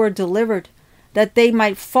whom they were delivered, that they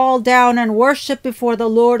might fall down and worship before the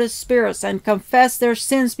Lord of spirits, and confess their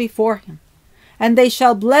sins before him. And they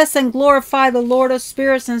shall bless and glorify the Lord of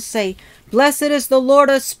spirits, and say, Blessed is the Lord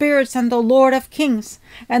of spirits, and the Lord of kings,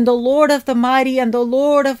 and the Lord of the mighty, and the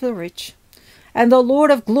Lord of the rich, and the Lord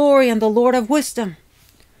of glory, and the Lord of wisdom.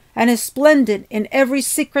 And splendid in every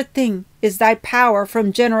secret thing is thy power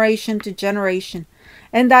from generation to generation,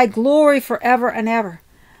 and thy glory forever and ever.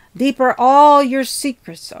 Deep are all your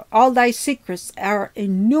secrets, all thy secrets are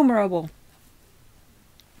innumerable,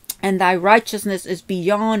 and thy righteousness is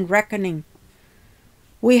beyond reckoning.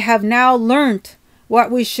 We have now learnt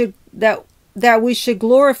that we should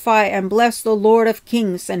glorify and bless the Lord of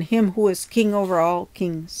kings, and him who is king over all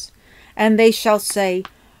kings. And they shall say,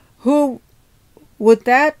 Who would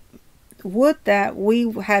that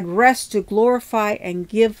we had rest to glorify and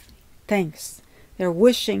give thanks. They're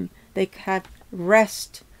wishing they had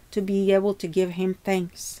rest to be able to give him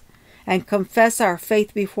thanks and confess our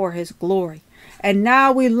faith before his glory. And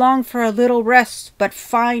now we long for a little rest, but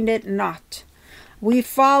find it not. We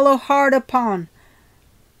follow hard upon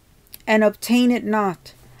and obtain it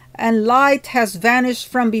not, and light has vanished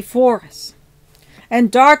from before us,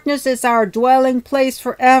 and darkness is our dwelling place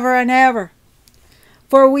forever and ever.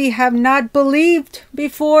 For we have not believed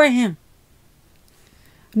before him.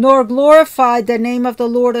 nor glorified the name of the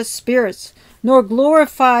Lord of spirits, nor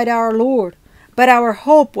glorified our Lord, but our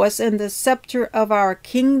hope was in the scepter of our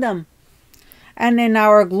kingdom, and in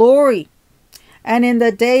our glory, and in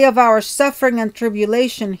the day of our suffering and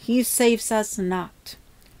tribulation he saves us not.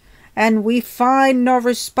 And we find no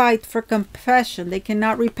respite for confession. They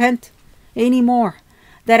cannot repent anymore.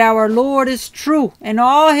 That our Lord is true in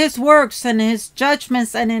all his works and his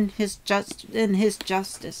judgments and in his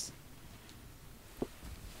justice.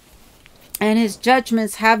 And his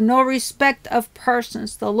judgments have no respect of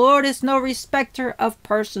persons. The Lord is no respecter of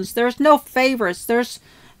persons. There's no favorites.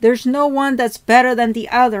 There's no one that's better than the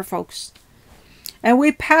other, folks. And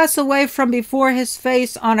we pass away from before his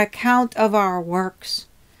face on account of our works.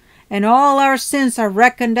 And all our sins are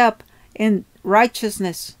reckoned up in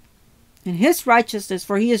righteousness, in his righteousness,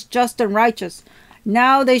 for he is just and righteous.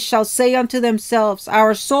 Now they shall say unto themselves,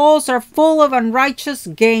 our souls are full of unrighteous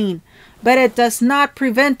gain, but it does not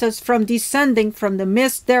prevent us from descending from the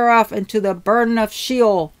midst thereof into the burden of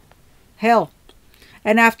Sheol, hell.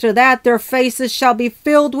 And after that their faces shall be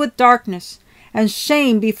filled with darkness and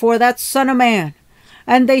shame before that Son of Man,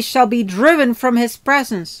 and they shall be driven from his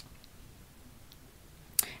presence.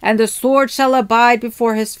 And the sword shall abide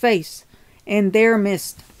before his face in their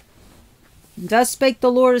midst. Thus spake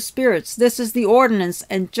the Lord of spirits. This is the ordinance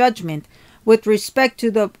and judgment with respect to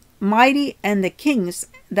the mighty and the kings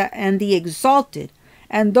and the exalted,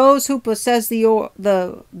 and those who possess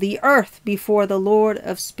the earth before the Lord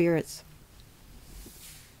of spirits.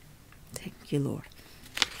 Thank you, Lord.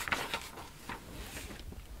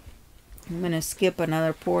 I'm going to skip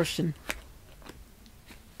another portion.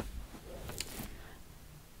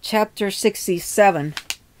 Chapter 67.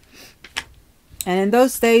 And in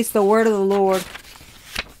those days the word of the Lord,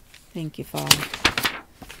 thank you, Father.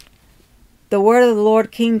 The word of the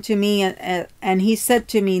Lord came to me, and he said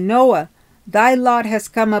to me, Noah, thy lot has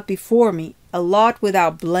come up before me, a lot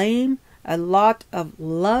without blame, a lot of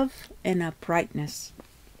love and uprightness.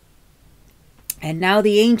 And now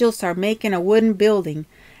the angels are making a wooden building,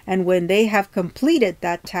 and when they have completed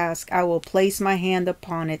that task, I will place my hand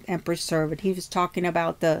upon it and preserve it. He was talking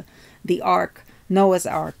about the ark, Noah's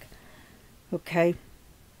ark. Okay.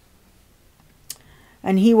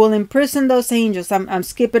 And he will imprison those angels. I'm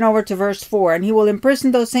skipping over to verse 4. And he will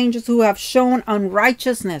imprison those angels who have shown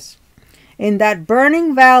unrighteousness in that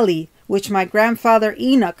burning valley which my grandfather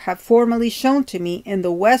Enoch had formerly shown to me in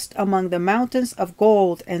the west among the mountains of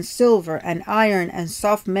gold and silver and iron and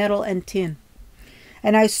soft metal and tin.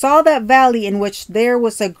 And I saw that valley in which there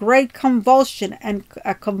was a great convulsion and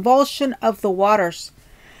a convulsion of the waters.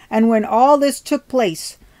 And when all this took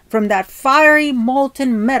place, from that fiery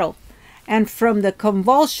molten metal, and from the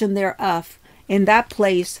convulsion thereof, in that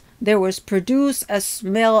place there was produced a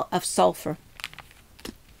smell of sulfur.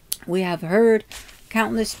 We have heard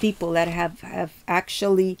countless people that have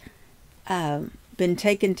actually been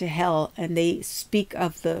taken to hell, and they speak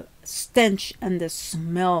of the stench and the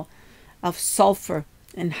smell of sulfur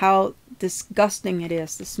and how disgusting it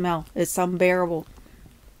is. The smell is unbearable.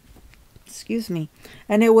 Excuse me.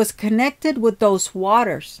 And it was connected with those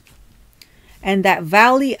waters and that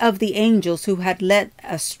valley of the angels who had led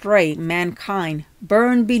astray mankind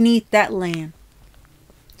burned beneath that land.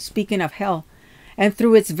 Speaking of hell. And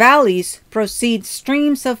through its valleys proceed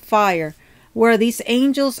streams of fire, where these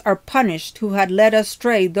angels are punished who had led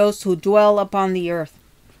astray those who dwell upon the earth.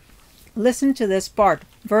 Listen to this part.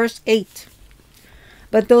 Verse 8.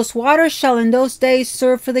 But those waters shall in those days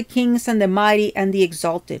serve for the kings and the mighty and the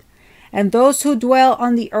exalted, and those who dwell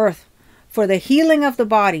on the earth, for the healing of the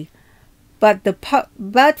body, but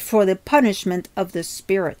for the punishment of the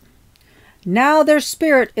spirit. Now their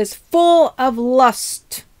spirit is full of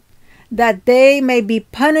lust, that they may be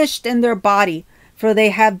punished in their body, for they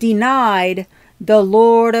have denied the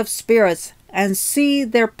Lord of spirits, and see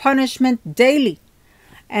their punishment daily,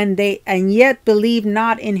 and yet believe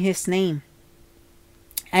not in his name.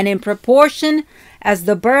 And in proportion as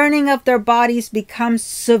the burning of their bodies becomes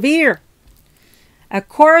severe, a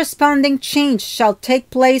corresponding change shall take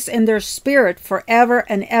place in their spirit forever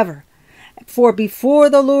and ever. For before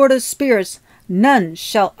the Lord of spirits none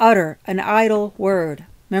shall utter an idle word.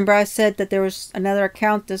 Remember I said that there was another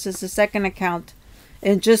account. This is the second account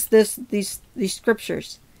in just these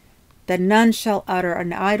scriptures. That none shall utter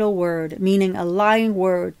an idle word, meaning a lying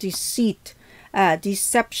word, deceit,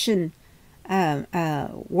 deception,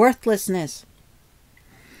 worthlessness.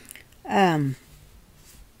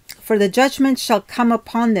 For the judgment shall come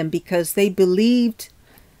upon them because they believe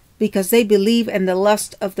in the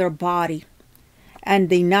lust of their body and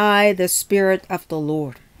deny the Spirit of the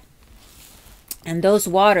Lord. And those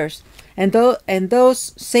waters And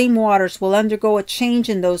those same waters will undergo a change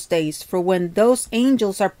in those days. For when those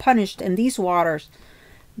angels are punished in these water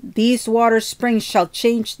springs shall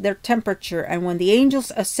change their temperature. And when the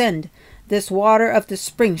angels ascend, this water of the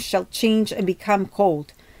spring shall change and become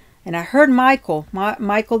cold. And I heard Michael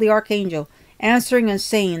the archangel, answering and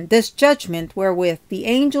saying, this judgment wherewith the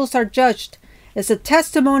angels are judged is a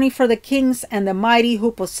testimony for the kings and the mighty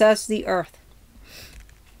who possess the earth.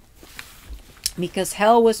 Because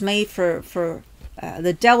hell was made for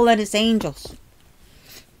the devil and his angels.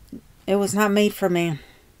 It was not made for man.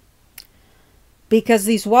 Because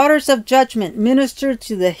these waters of judgment minister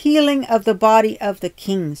to the healing of the body of the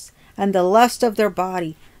kings and the lust of their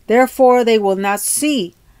body. Therefore they will not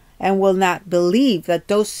see and will not believe that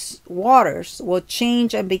those waters will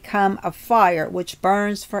change and become a fire which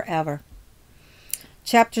burns forever.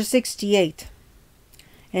 Chapter 68.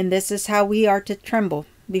 And this is how we are to tremble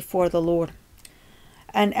before the Lord.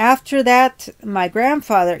 And after that, my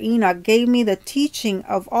grandfather Enoch gave me the teaching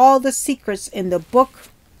of all the secrets in the book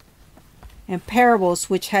and parables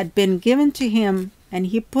which had been given to him, and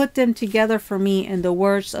he put them together for me in the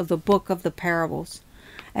words of the book of the parables.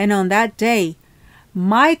 And on that day,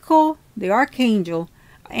 Michael, the archangel,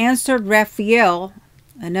 answered Raphael,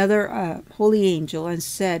 another holy angel, and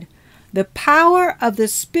said, the power of the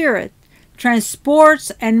Spirit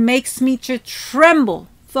transports and makes me to tremble.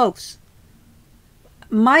 Folks,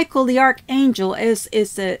 Michael the archangel is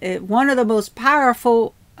one of the most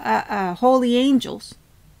powerful holy angels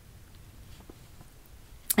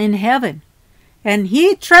in heaven. And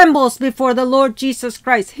he trembles before the Lord Jesus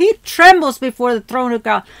Christ. He trembles before the throne of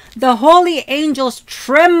God. The holy angels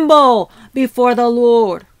tremble before the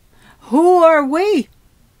Lord. Who are we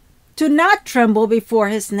to not tremble before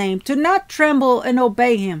his name, to not tremble and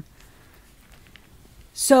obey him?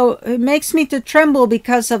 So it makes me to tremble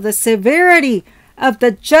because of the severity of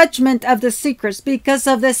the judgment of the secrets, because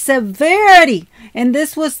of the severity. And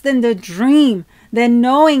this was then the dream, the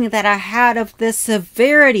knowing that I had of the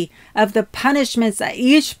severity of the punishments that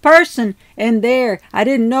each person in there, I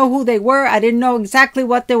didn't know who they were. I didn't know exactly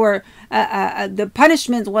what they were. The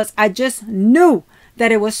punishment was, I just knew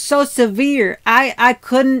that it was so severe. I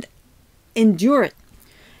couldn't endure it.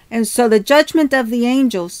 And so the judgment of the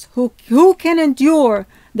angels, who can endure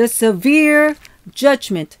the severe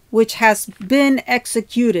judgment which has been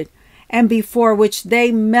executed, and before which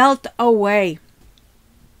they melt away.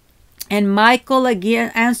 And Michael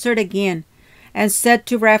again answered again, and said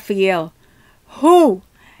to Raphael, who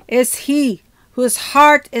is he whose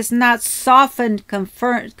heart is not softened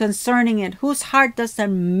concerning it, whose heart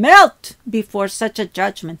doesn't melt before such a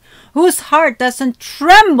judgment, whose heart doesn't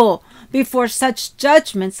tremble before such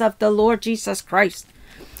judgments of the Lord Jesus Christ,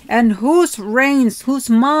 and whose reins, whose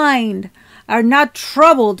mind are not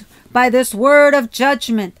troubled by this word of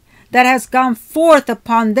judgment that has gone forth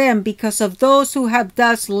upon them because of those who have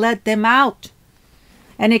thus led them out.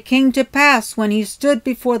 And it came to pass, when he stood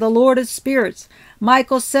before the Lord of spirits,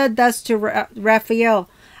 Michael said thus to Raphael,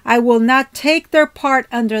 I will not take their part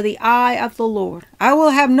under the eye of the Lord. I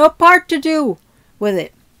will have no part to do with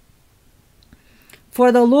it.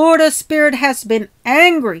 For the Lord of spirit has been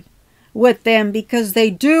angry with them, because they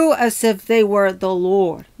do as if they were the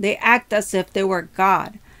Lord. They act as if they were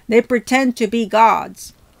God. They pretend to be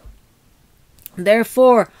gods.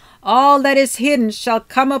 Therefore, all that is hidden shall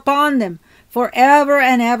come upon them forever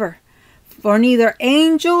and ever. For neither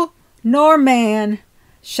angel nor man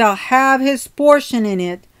shall have his portion in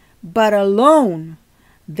it, but alone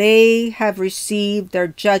they have received their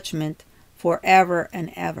judgment forever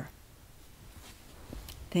and ever.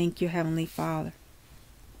 Thank you, Heavenly Father.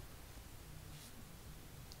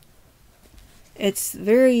 It's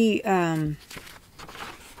very,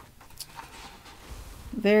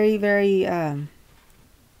 very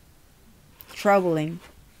troubling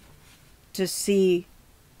to see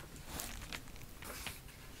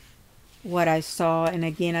what I saw. And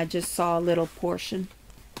again, I just saw a little portion.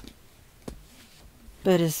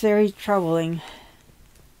 But it's very troubling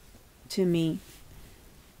to me.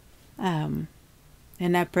 And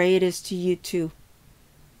I pray it is to you too.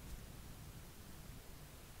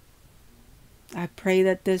 I pray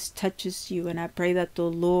that this touches you, and I pray that the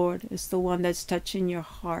Lord is the one that's touching your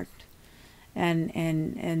heart,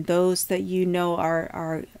 and those that you know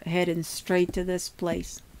are heading straight to this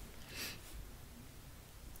place.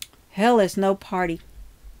 Hell is no party.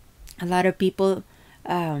 A lot of people,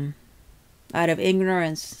 out of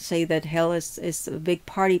ignorance, say that hell is a big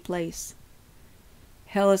party place.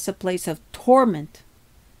 Hell is a place of torment.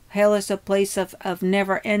 Hell is a place of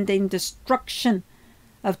never-ending destruction,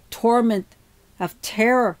 of torment, of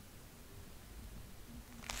terror.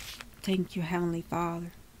 Thank you, Heavenly Father.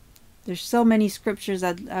 There's so many scriptures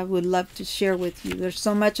I would love to share with you. There's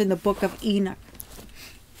so much in the book of Enoch.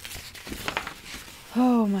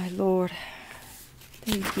 Oh, my Lord.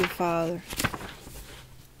 Thank you, Father.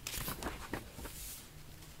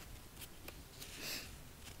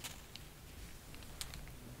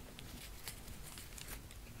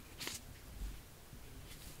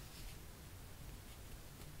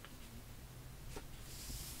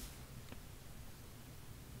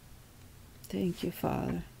 Thank you,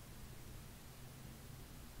 Father.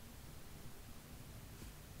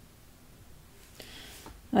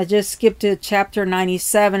 I just skipped to chapter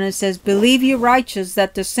 97. It says, "Believe you righteous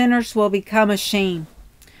that the sinners will become ashamed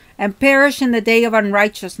and perish in the day of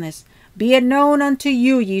unrighteousness. Be it known unto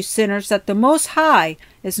you, ye sinners, that the Most High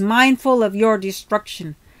is mindful of your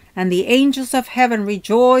destruction, and the angels of heaven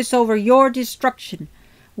rejoice over your destruction.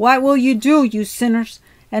 What will you do, you sinners?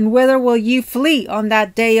 And whither will ye flee on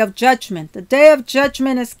that day of judgment?" The day of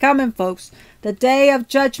judgment is coming, folks. The day of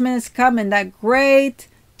judgment is coming. That great,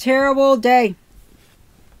 terrible day.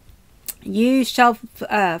 Ye shall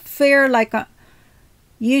fear like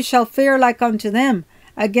unto them,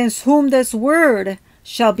 against whom this word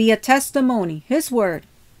shall be a testimony. His word.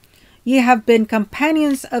 Ye have been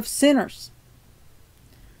companions of sinners.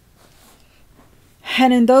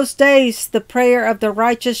 And in those days the prayer of the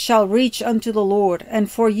righteous shall reach unto the Lord, and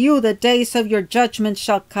for you the days of your judgment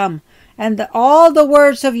shall come, and all the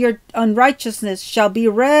words of your unrighteousness shall be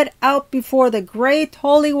read out before the great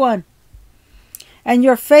Holy One. And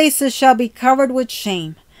your faces shall be covered with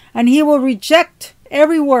shame, and he will reject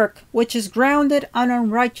every work which is grounded on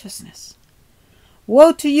unrighteousness.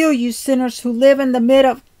 Woe to you, you sinners who live in the mid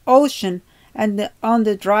of ocean and on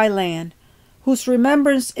the dry land, whose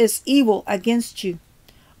remembrance is evil against you.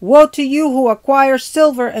 Woe to you who acquire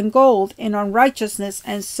silver and gold in unrighteousness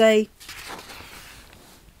and say,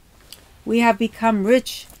 "We have become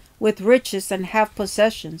rich with riches and have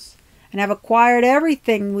possessions, and have acquired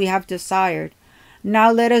everything we have desired.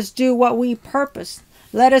 Now let us do what we purpose.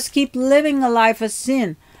 Let us keep living a life of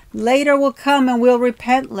sin. Later will come and we'll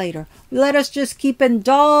repent later. Let us just keep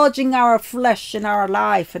indulging our flesh in our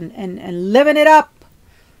life and living it up.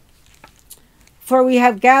 For we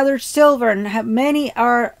have gathered silver, and many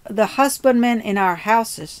are the husbandmen in our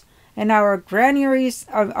houses, and our granaries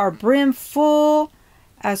are brim full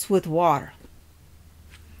as with water.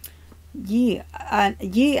 Ye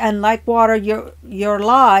and like water your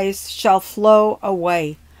lives shall flow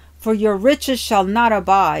away, for your riches shall not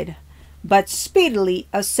abide, but speedily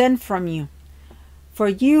ascend from you. For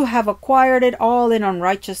you have acquired it all in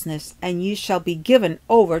unrighteousness, and you shall be given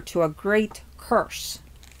over to a great curse."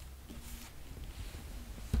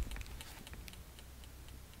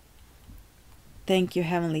 Thank you,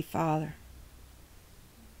 Heavenly Father.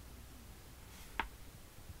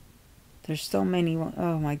 There's so many.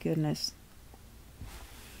 Oh my goodness.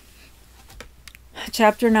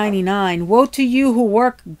 Chapter 99. Woe to you who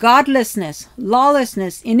work godlessness,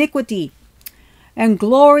 lawlessness, iniquity, and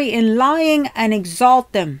glory in lying, and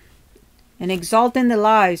exalt them, and exalt in the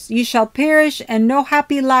lies. You shall perish, and no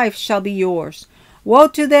happy life shall be yours. Woe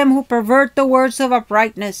to them who pervert the words of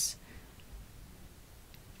uprightness.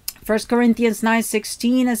 1 Corinthians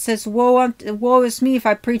 9:16, it says, Woe is me if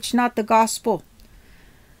I preach not the gospel,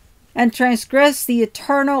 and transgress the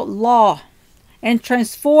eternal law, and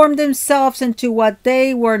transform themselves into what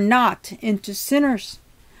they were not, into sinners.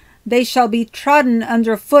 They shall be trodden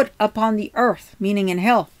under foot upon the earth, meaning in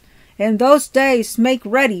hell. In those days make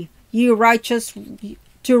ready, ye righteous,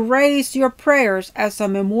 to raise your prayers as a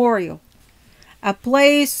memorial,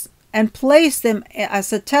 place them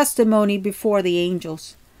as a testimony before the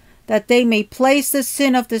angels, that they may place the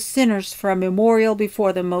sin of the sinners for a memorial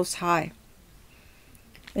before the Most High.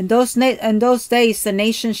 In those days the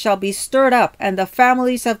nations shall be stirred up, and the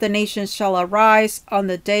families of the nations shall arise on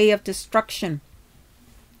the day of destruction.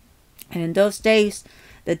 And in those days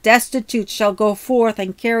the destitute shall go forth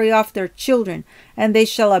and carry off their children, and they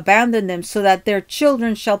shall abandon them, so that their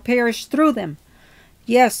children shall perish through them.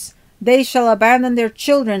 Yes, they shall abandon their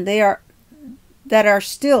children that are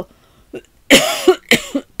still.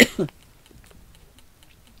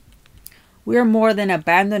 We are more than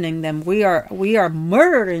abandoning them. We are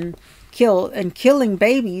murdering, killing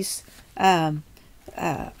babies,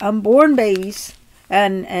 unborn babies,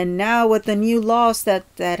 and now with the new laws that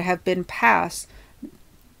have been passed,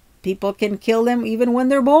 people can kill them even when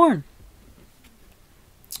they're born.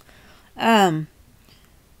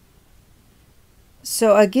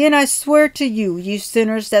 So again I swear to you, you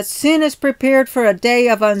sinners, that sin is prepared for a day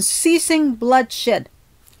of unceasing bloodshed.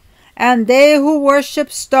 And they who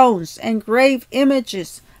worship stones and grave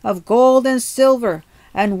images of gold and silver,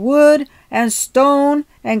 and wood, and stone,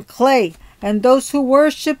 and clay, and those who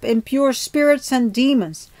worship impure spirits and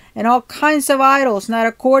demons, and all kinds of idols, not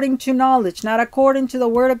according to knowledge, not according to the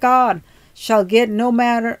word of God, shall get no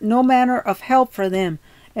manner of help for them.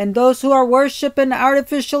 And those who are worshiping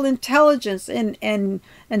artificial intelligence and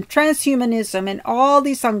transhumanism and all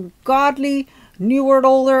these ungodly New World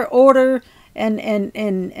Order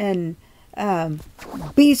and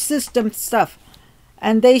beast system stuff,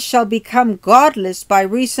 and they shall become godless by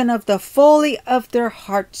reason of the folly of their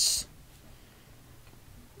hearts.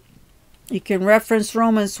 You can reference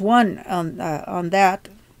Romans 1 on that.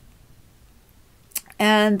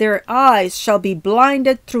 And their eyes shall be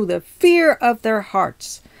blinded through the fear of their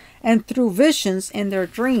hearts, and through visions in their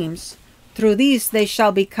dreams. Through these they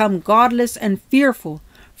shall become godless and fearful,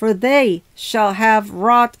 for they shall have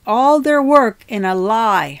wrought all their work in a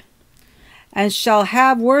lie, and shall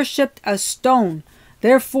have worshipped a stone.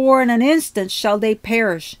 Therefore in an instant shall they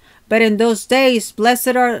perish. But in those days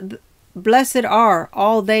blessed are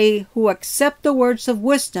all they who accept the words of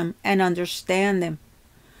wisdom and understand them,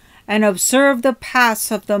 and observe the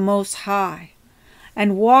paths of the Most High,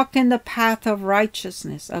 and walk in the path of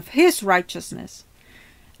righteousness, of His righteousness,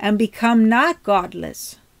 and become not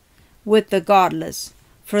godless with the godless,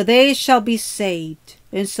 for they shall be saved.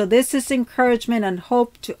 And so this is encouragement and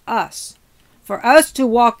hope to us, for us to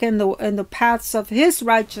walk in the paths of His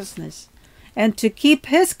righteousness, and to keep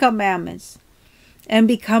His commandments, and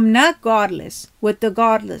become not godless with the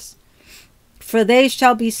godless, for they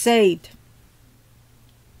shall be saved.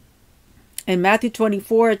 In Matthew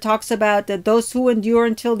 24, it talks about that those who endure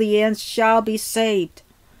until the end shall be saved.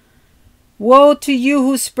 Woe to you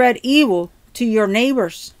who spread evil to your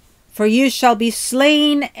neighbors, for you shall be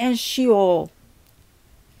slain in Sheol.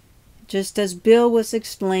 Just as Bill was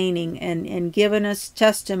explaining and giving us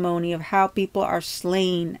testimony of how people are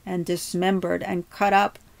slain and dismembered and cut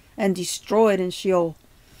up and destroyed in Sheol.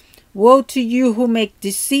 Woe to you who make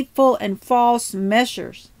deceitful and false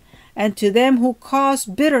measures, and to them who cause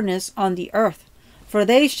bitterness on the earth, for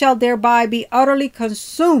they shall thereby be utterly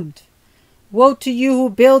consumed. Woe to you who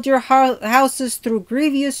build your houses through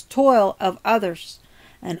grievous toil of others,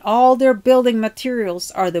 and all their building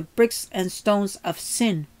materials are the bricks and stones of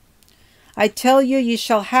sin. I tell you, ye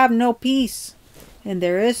shall have no peace, and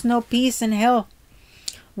there is no peace in hell.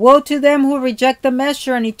 Woe to them who reject the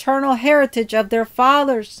measure and eternal heritage of their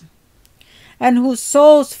fathers, and whose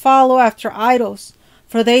souls follow after idols,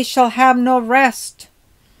 for they shall have no rest.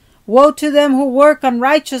 Woe to them who work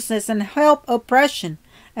unrighteousness and help oppression,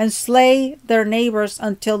 and slay their neighbors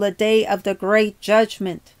until the day of the great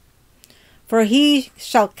judgment. For he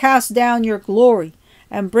shall cast down your glory,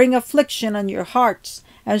 and bring affliction on your hearts,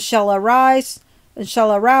 and shall arouse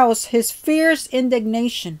his fierce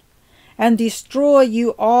indignation, and destroy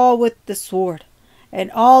you all with the sword.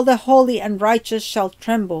 And all the holy and righteous shall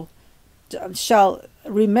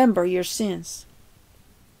remember your sins.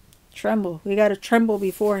 Tremble. We got to tremble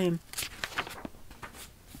before Him.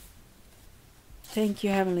 Thank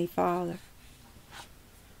you, Heavenly Father.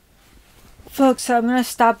 Folks, I'm going to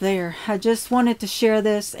stop there. I just wanted to share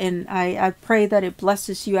this, and I pray that it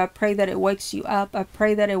blesses you. I pray that it wakes you up. I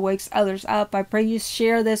pray that it wakes others up. I pray you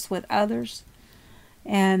share this with others,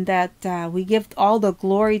 and that we give all the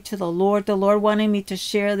glory to the Lord. The Lord wanted me to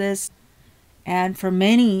share this, and for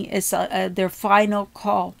many, it's their final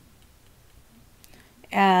call.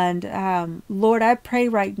 And Lord, I pray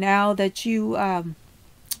right now that you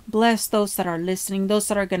bless those that are listening, those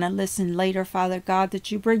that are going to listen later, Father God,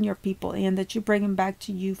 that you bring your people in, that you bring them back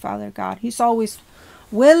to you, Father God. He's always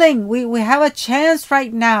willing. We have a chance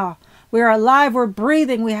right now. We're alive. We're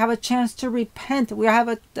breathing. We have a chance to repent. We have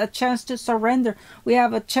a chance to surrender. We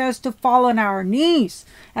have a chance to fall on our knees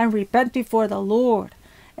and repent before the Lord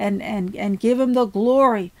and give Him the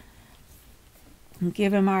glory and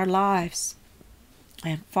give Him our lives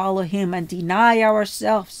and follow Him and deny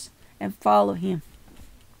ourselves and follow Him.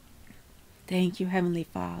 Thank you, Heavenly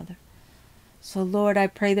Father. So, Lord, I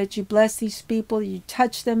pray that you bless these people. You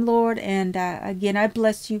touch them, Lord. And again, I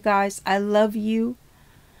bless you guys. I love you.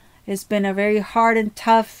 It's been a very hard and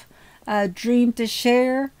tough dream to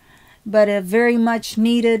share, but a very much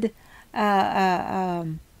needed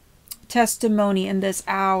testimony in this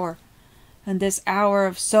hour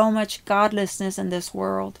of so much godlessness in this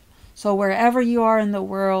world. So wherever you are in the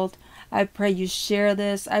world, I pray you share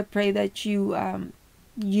this. I pray that you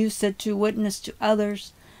use it to witness to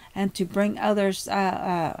others and to bring others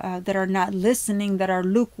that are not listening, that are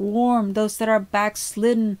lukewarm, those that are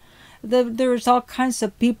backslidden. There's all kinds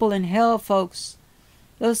of people in hell, folks.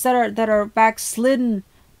 Those that are backslidden,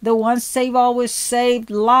 the once saved always saved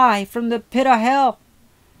lie from the pit of hell.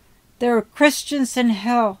 There are Christians in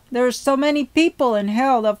hell. There are so many people in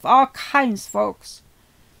hell of all kinds, folks.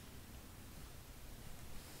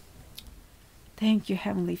 Thank you,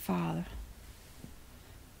 Heavenly Father.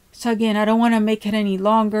 So again, I don't want to make it any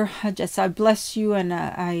longer. I bless you, and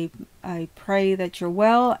I pray that you're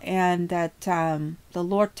well, and that the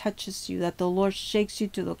Lord touches you, that the Lord shakes you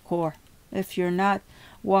to the core. If you're not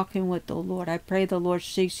walking with the Lord, I pray the Lord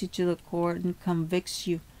shakes you to the core and convicts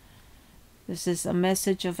you. This is a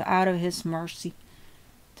message out of His mercy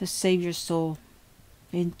to save your soul.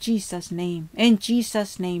 In Jesus' name,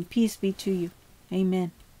 peace be to you.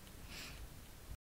 Amen.